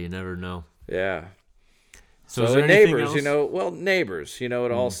 Yeah, you never know. yeah. So, is So there anything neighbors, else? you know, well, neighbors, you know,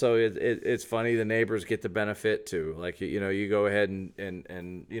 it also, it's funny, the neighbors get the benefit too. Like, you know, you go ahead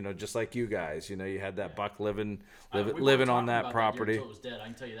and you know, just like you guys, you know, you had that buck living we weren't on talking that about property. Until it was dead, I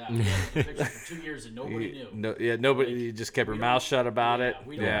can tell you that. We had the pictures for 2 years and nobody knew. No, yeah, nobody, you just kept your We mouth don't- shut about it.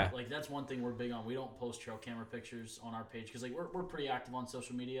 We don't, Yeah. like that's one thing we're big on. We don't post trail camera pictures on our page because like we're pretty active on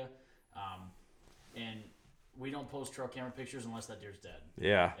social media, and we don't post trail camera pictures unless that deer's dead.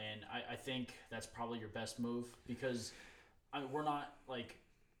 Yeah. And I think that's probably your best move because we're not like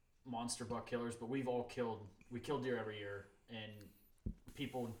monster buck killers, but we kill deer every year, and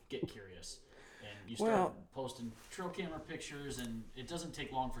people get curious. And you start Well- posting trail camera pictures, and it doesn't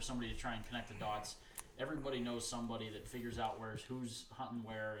take long for somebody to try and connect the dots. Everybody knows somebody that figures out who's hunting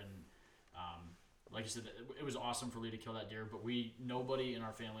where, and like I said, it was awesome for Lee to kill that deer, but nobody in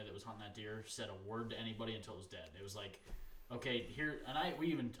our family that was hunting that deer said a word to anybody until it was dead. It was like, okay, here, and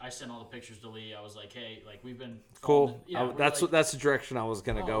I sent all the pictures to Lee. I was like, hey, like we've been Cool. Yeah, That's the direction I was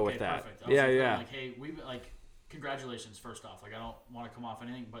gonna go okay, with that. perfect. I was Yeah, like, yeah. Like, hey, we've been like, congratulations first off. Like I don't want to come off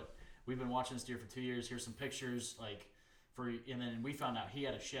anything, but we've been watching this deer for 2 years. Here's some pictures, and then we found out he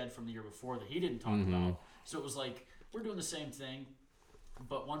had a shed from the year before that he didn't talk about. So it was like we're doing the same thing,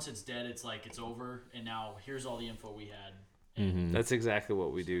 but once it's dead, it's like it's over, and now here's all the info we had. That's exactly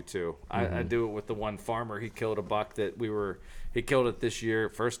what we do too. I do it with the one farmer. He killed a buck that he killed it this year,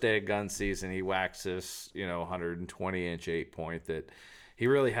 first day of gun season. He waxed this, 120-inch 8-point that he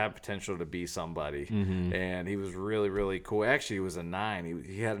really had potential to be somebody, and he was really, really cool. Actually, he was a 9.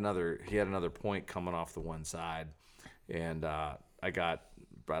 He had another point coming off the one side, and I got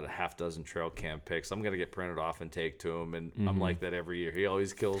about a half dozen trail cam pics. I'm gonna get printed off and take to him, and I'm like that every year. He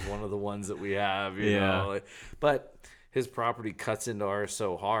always kills one of the ones that we have, you know. But his property cuts into ours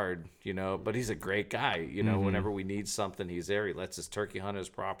so hard, but he's a great guy. Whenever we need something, he's there. He lets his turkey hunt his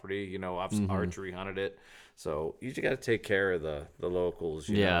property. I've archery hunted it. So you just got to take care of the locals.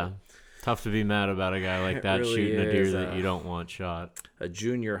 You know? Tough to be mad about a guy like that really shooting a deer is, that you don't want shot. A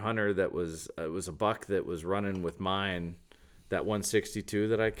junior hunter that was a buck that was running with mine, that 162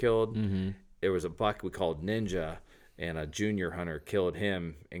 that I killed. It was a buck we called Ninja, and a junior hunter killed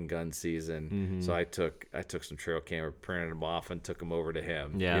him in gun season. So I took some trail camera, printed him off, and took him over to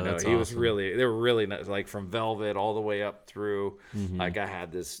him. Yeah, that's he was awesome. they were really nice, like from velvet all the way up through. Like I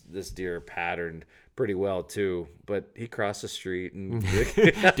had this deer patterned pretty well too, but he crossed the street and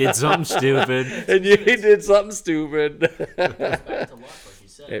Did something stupid. and he did something stupid. Back to luck, like you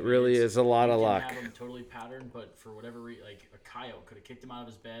said. It really is a lot of you luck. can have him totally patterned, but for whatever reason, like a coyote could have kicked him out of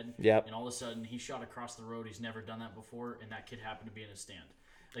his bed. Yep. And all of a sudden, he shot across the road. He's never done that before, and that kid happened to be in his stand.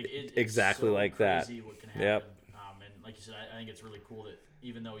 Like it's Exactly so like that. crazy what can happen. Yep. And like you said, I think it's really cool that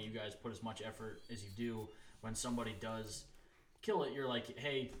even though you guys put as much effort as you do, when somebody does kill it, you're like,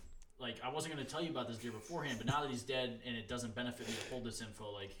 hey. Like, I wasn't going to tell you about this deer beforehand, but now that he's dead and it doesn't benefit me to hold this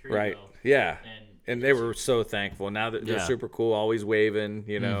info, like, here Right. you go. Yeah. And they were so thankful. Now they're super cool, always waving, like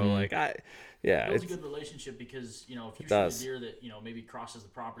it builds a it's good relationship because, if you shoot does. a deer that, maybe crosses the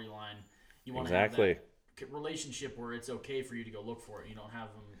property line, you want Exactly. to have that relationship where it's okay for you to go look for it. You don't have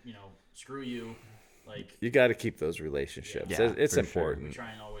them, screw you. Like, you got to keep those relationships. Yeah, It's for sure. we important.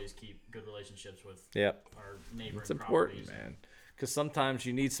 try and always keep good relationships with Yep. our neighboring It's important, properties. man. because sometimes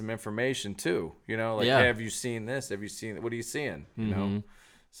you need some information too. You know, like, hey, have you seen this? Have you seen? What are you seeing? You know,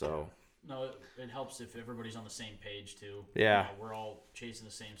 so. No, it helps if everybody's on the same page too. Yeah, we're all chasing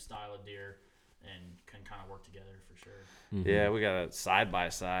the same style of deer and can kind of work together for sure. Yeah, we got a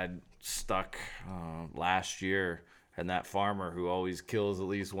side-by-side stuck last year, and that farmer who always kills at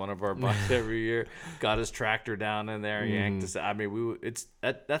least one of our bucks every year got his tractor down in there, yanked us. I mean,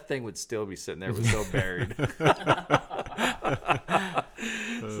 that thing would still be sitting there. It was so buried.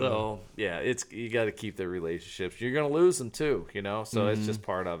 So yeah, you got to keep the relationships. You're gonna lose them too, you know. So it's just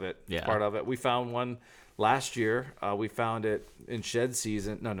part of it. Yeah. Part of it. We found one last year. We found it in shed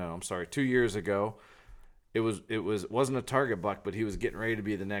season. No, I'm sorry. 2 years ago. It wasn't a target buck, but he was getting ready to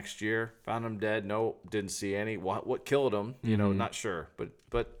be the next year. Found him dead. No, didn't see any. What killed him? You know, not sure.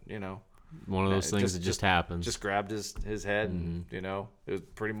 But you know, one of those things that just happens. Just grabbed his head, and you know, it was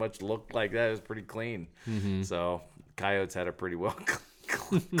pretty much looked like that. It was pretty clean. So coyotes had it pretty well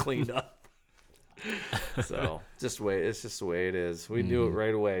cleaned up. So it's just the way it is. We knew it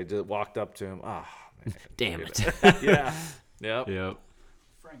right away. Just walked up to him. Oh, man. Damn it. Yeah. Yep.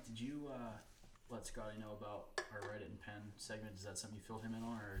 Frank, did you let Scotty know about our Reddit and Pen segment? Is that something you filled him in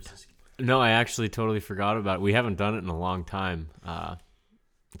on, or is this? No, I actually totally forgot about it. We haven't done it in a long time.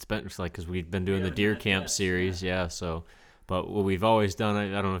 It's been like because we've been doing the deer camp series, yeah. So, but what we've always done,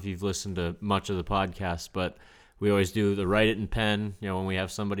 I don't know if you've listened to much of the podcast, but we always do the Write It in Pen. You know, when we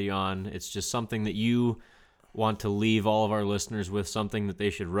have somebody on, it's just something that you want to leave all of our listeners with, something that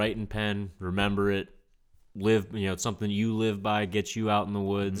they should write in pen, remember it, live. You know, it's something you live by, gets you out in the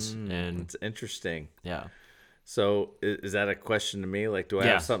woods, and it's interesting. Yeah. So is that a question to me? Like, do I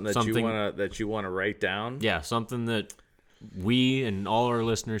have something that you wanna write down? Yeah, something that we and all our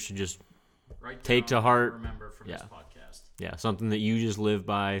listeners should just take to heart. Remember from this podcast. Yeah, something that you just live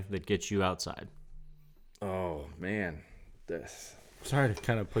by that gets you outside. Oh man, sorry to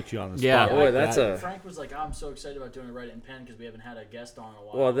kind of put you on the spot. Yeah, boy, Frank was like, I'm so excited about doing a Write It in Pen because we haven't had a guest on in a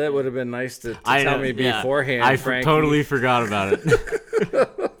while. Well, that would have been nice to tell me beforehand. I Frank. Totally forgot about it.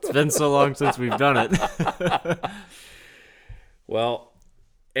 It's been so long since we've done it. Well,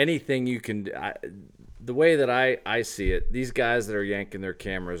 anything you can. The way that I see it, these guys that are yanking their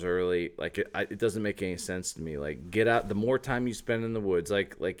cameras early, like it doesn't make any sense to me. Like, get out. The more time you spend in the woods,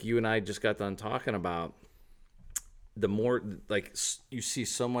 like you and I just got done talking about, the more, like, you see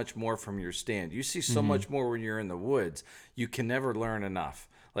so much more from your stand. You see so much more when you're in the woods. You can never learn enough.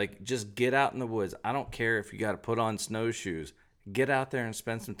 Like, just get out in the woods. I don't care if you got to put on snowshoes. Get out there and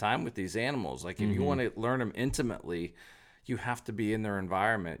spend some time with these animals. Like, if you want to learn them intimately, you have to be in their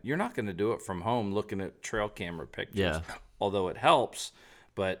environment. You're not going to do it from home looking at trail camera pictures, although it helps.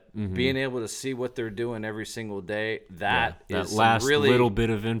 But being able to see what they're doing every single day, that is last really little bit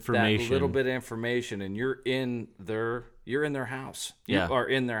of information. That little bit of information, and you're in their house. You are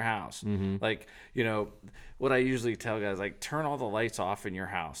in their house. Like, you know, what I usually tell guys, like, turn all the lights off in your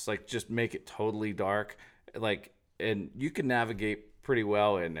house. Like, just make it totally dark. Like, and you can navigate pretty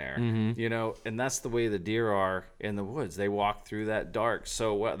well in there, you know, and that's the way the deer are in the woods. They walk through that dark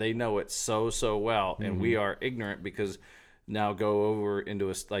so well. They know it so well, and we are ignorant because now go over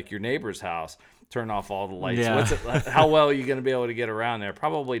into like your neighbor's house, turn off all the lights. Yeah. How well are you going to be able to get around there?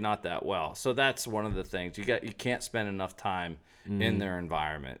 Probably not that well. So that's one of the things. You can't spend enough time in their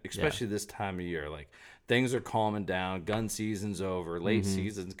environment, especially this time of year. Like, things are calming down, gun season's over, late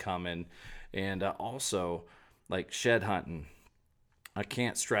season's coming, and also like shed hunting. I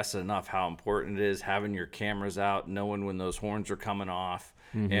can't stress enough how important it is having your cameras out, knowing when those horns are coming off.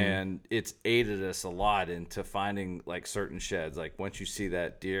 And it's aided us a lot into finding like certain sheds. Like, once you see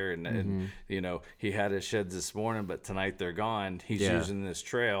that deer and you know, he had his sheds this morning, but tonight they're gone. He's using this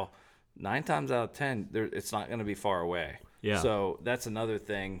trail. 9 times out of 10, it's not going to be far away. Yeah. So that's another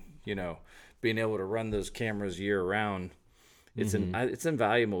thing, you know, being able to run those cameras year round. It's it's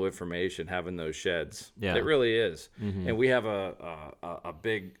invaluable information having those sheds. Yeah. It really is. And we have a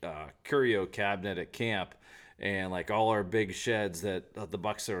big curio cabinet at camp, and like all our big sheds that the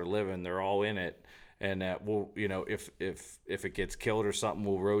bucks that are living, they're all in it. And that we'll, you know, if it gets killed or something,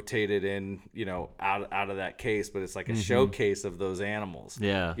 we'll rotate it in, you know, out of that case. But it's like a showcase of those animals.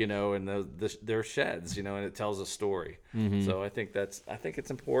 Yeah. You know, and their sheds, you know, and it tells a story. So I think it's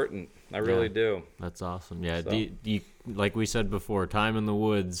important. I really do. That's awesome. Yeah. So. Like we said before, time in the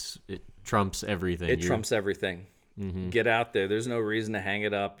woods, it trumps everything. It trumps everything. Get out there. There's no reason to hang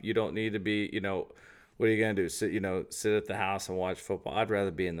it up. You don't need to be, you know. What are you going to do? Sit at the house and watch football? I'd rather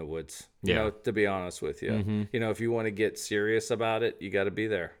be in the woods, you know, to be honest with you. You know, if you want to get serious about it, you got to be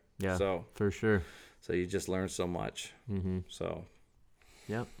there. Yeah, so for sure. So you just learn so much. So.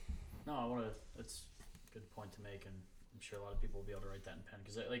 Yep. No, that's a good point to make, and I'm sure a lot of people will be able to write that in pen.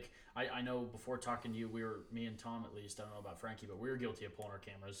 Because I know before talking to you, me and Tom at least, I don't know about Frankie, but we were guilty of pulling our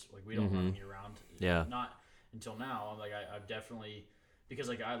cameras. Like we don't run them year round. Yeah. Not until now. Like I've definitely, because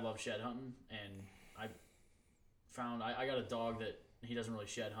like I love shed hunting, and I found I got a dog that he doesn't really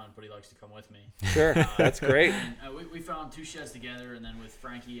shed hunt, but he likes to come with me. Sure, that's great. And, we found 2 sheds together, and then with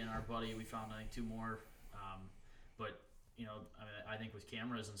Frankie and our buddy, we found I think 2 more. But you know, I think with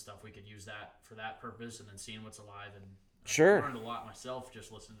cameras and stuff, we could use that for that purpose, and then seeing what's alive. And sure, I learned a lot myself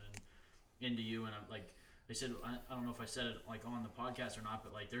just listening into you. And I'm like, they said, I don't know if I said it like on the podcast or not,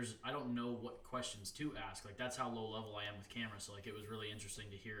 but like I don't know what questions to ask. Like that's how low level I am with cameras. So like it was really interesting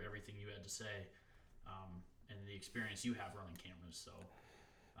to hear everything you had to say, and the experience you have running cameras. So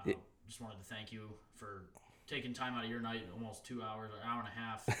just wanted to thank you for taking time out of your night, almost 2 hours, an hour and a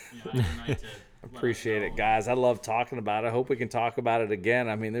half, out of your night to appreciate it, guys. I love talking about it. I hope we can talk about it again.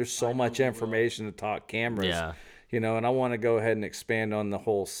 I mean, there's so much information to talk cameras. Yeah. And I want to go ahead and expand on the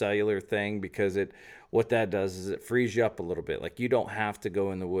whole cellular thing, because what that does is it frees you up a little bit. Like you don't have to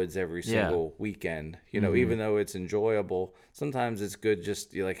go in the woods every single weekend. Even though it's enjoyable, sometimes it's good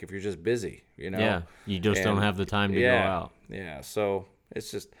just like if you're just busy. Yeah, you just don't have the time to go out. Yeah, so it's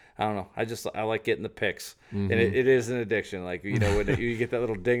just, I don't know. I like getting the pics, and it is an addiction. Like when you get that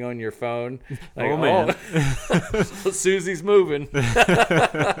little ding on your phone, like, oh man, Susie's moving.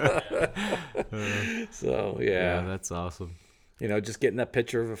 So yeah, that's awesome. Just getting that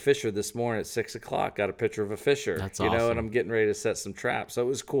picture of a fisher this morning at 6 o'clock. Got a picture of a fisher. That's awesome. And I'm getting ready to set some traps. So it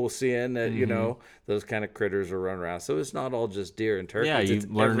was cool seeing that those kind of critters are running around. So it's not all just deer and turkeys. Yeah, you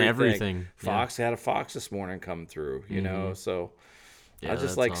learn everything. Fox had a fox this morning come through. So. Yeah, I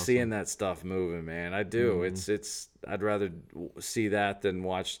just like awesome. seeing that stuff moving, man. I do. It's I'd rather see that than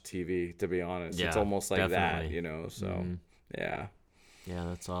watch TV, to be honest. Yeah, it's almost like definitely. that, So, yeah. Yeah,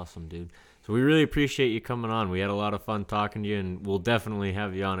 that's awesome, dude. So we really appreciate you coming on. We had a lot of fun talking to you, and we'll definitely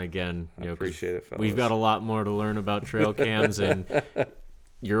have you on again. I appreciate it, fellas. We've got a lot more to learn about trail cams, and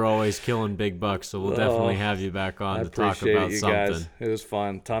you're always killing big bucks, so we'll definitely have you back on to talk about you something. Guys. It was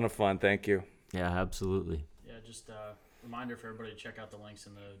fun. Ton of fun. Thank you. Yeah, absolutely. Yeah, just reminder for everybody to check out the links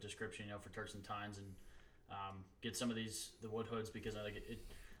in the description, for Turks and Tines, and get some of the wood hoods, because I think it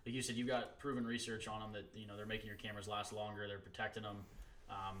like you said, you got proven research on them that they're making your cameras last longer, they're protecting them,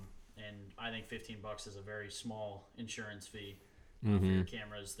 and I think $15 is a very small insurance fee for your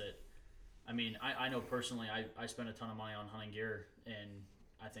cameras. That I know personally, I spend a ton of money on hunting gear, and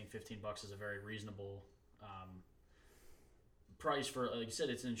I think $15 is a very reasonable price for, like you said,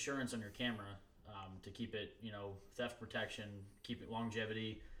 it's insurance on your camera. To keep it, theft protection, keep it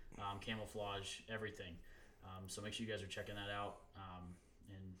longevity, camouflage, everything. So make sure you guys are checking that out.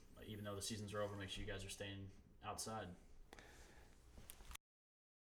 And even though the seasons are over, make sure you guys are staying outside.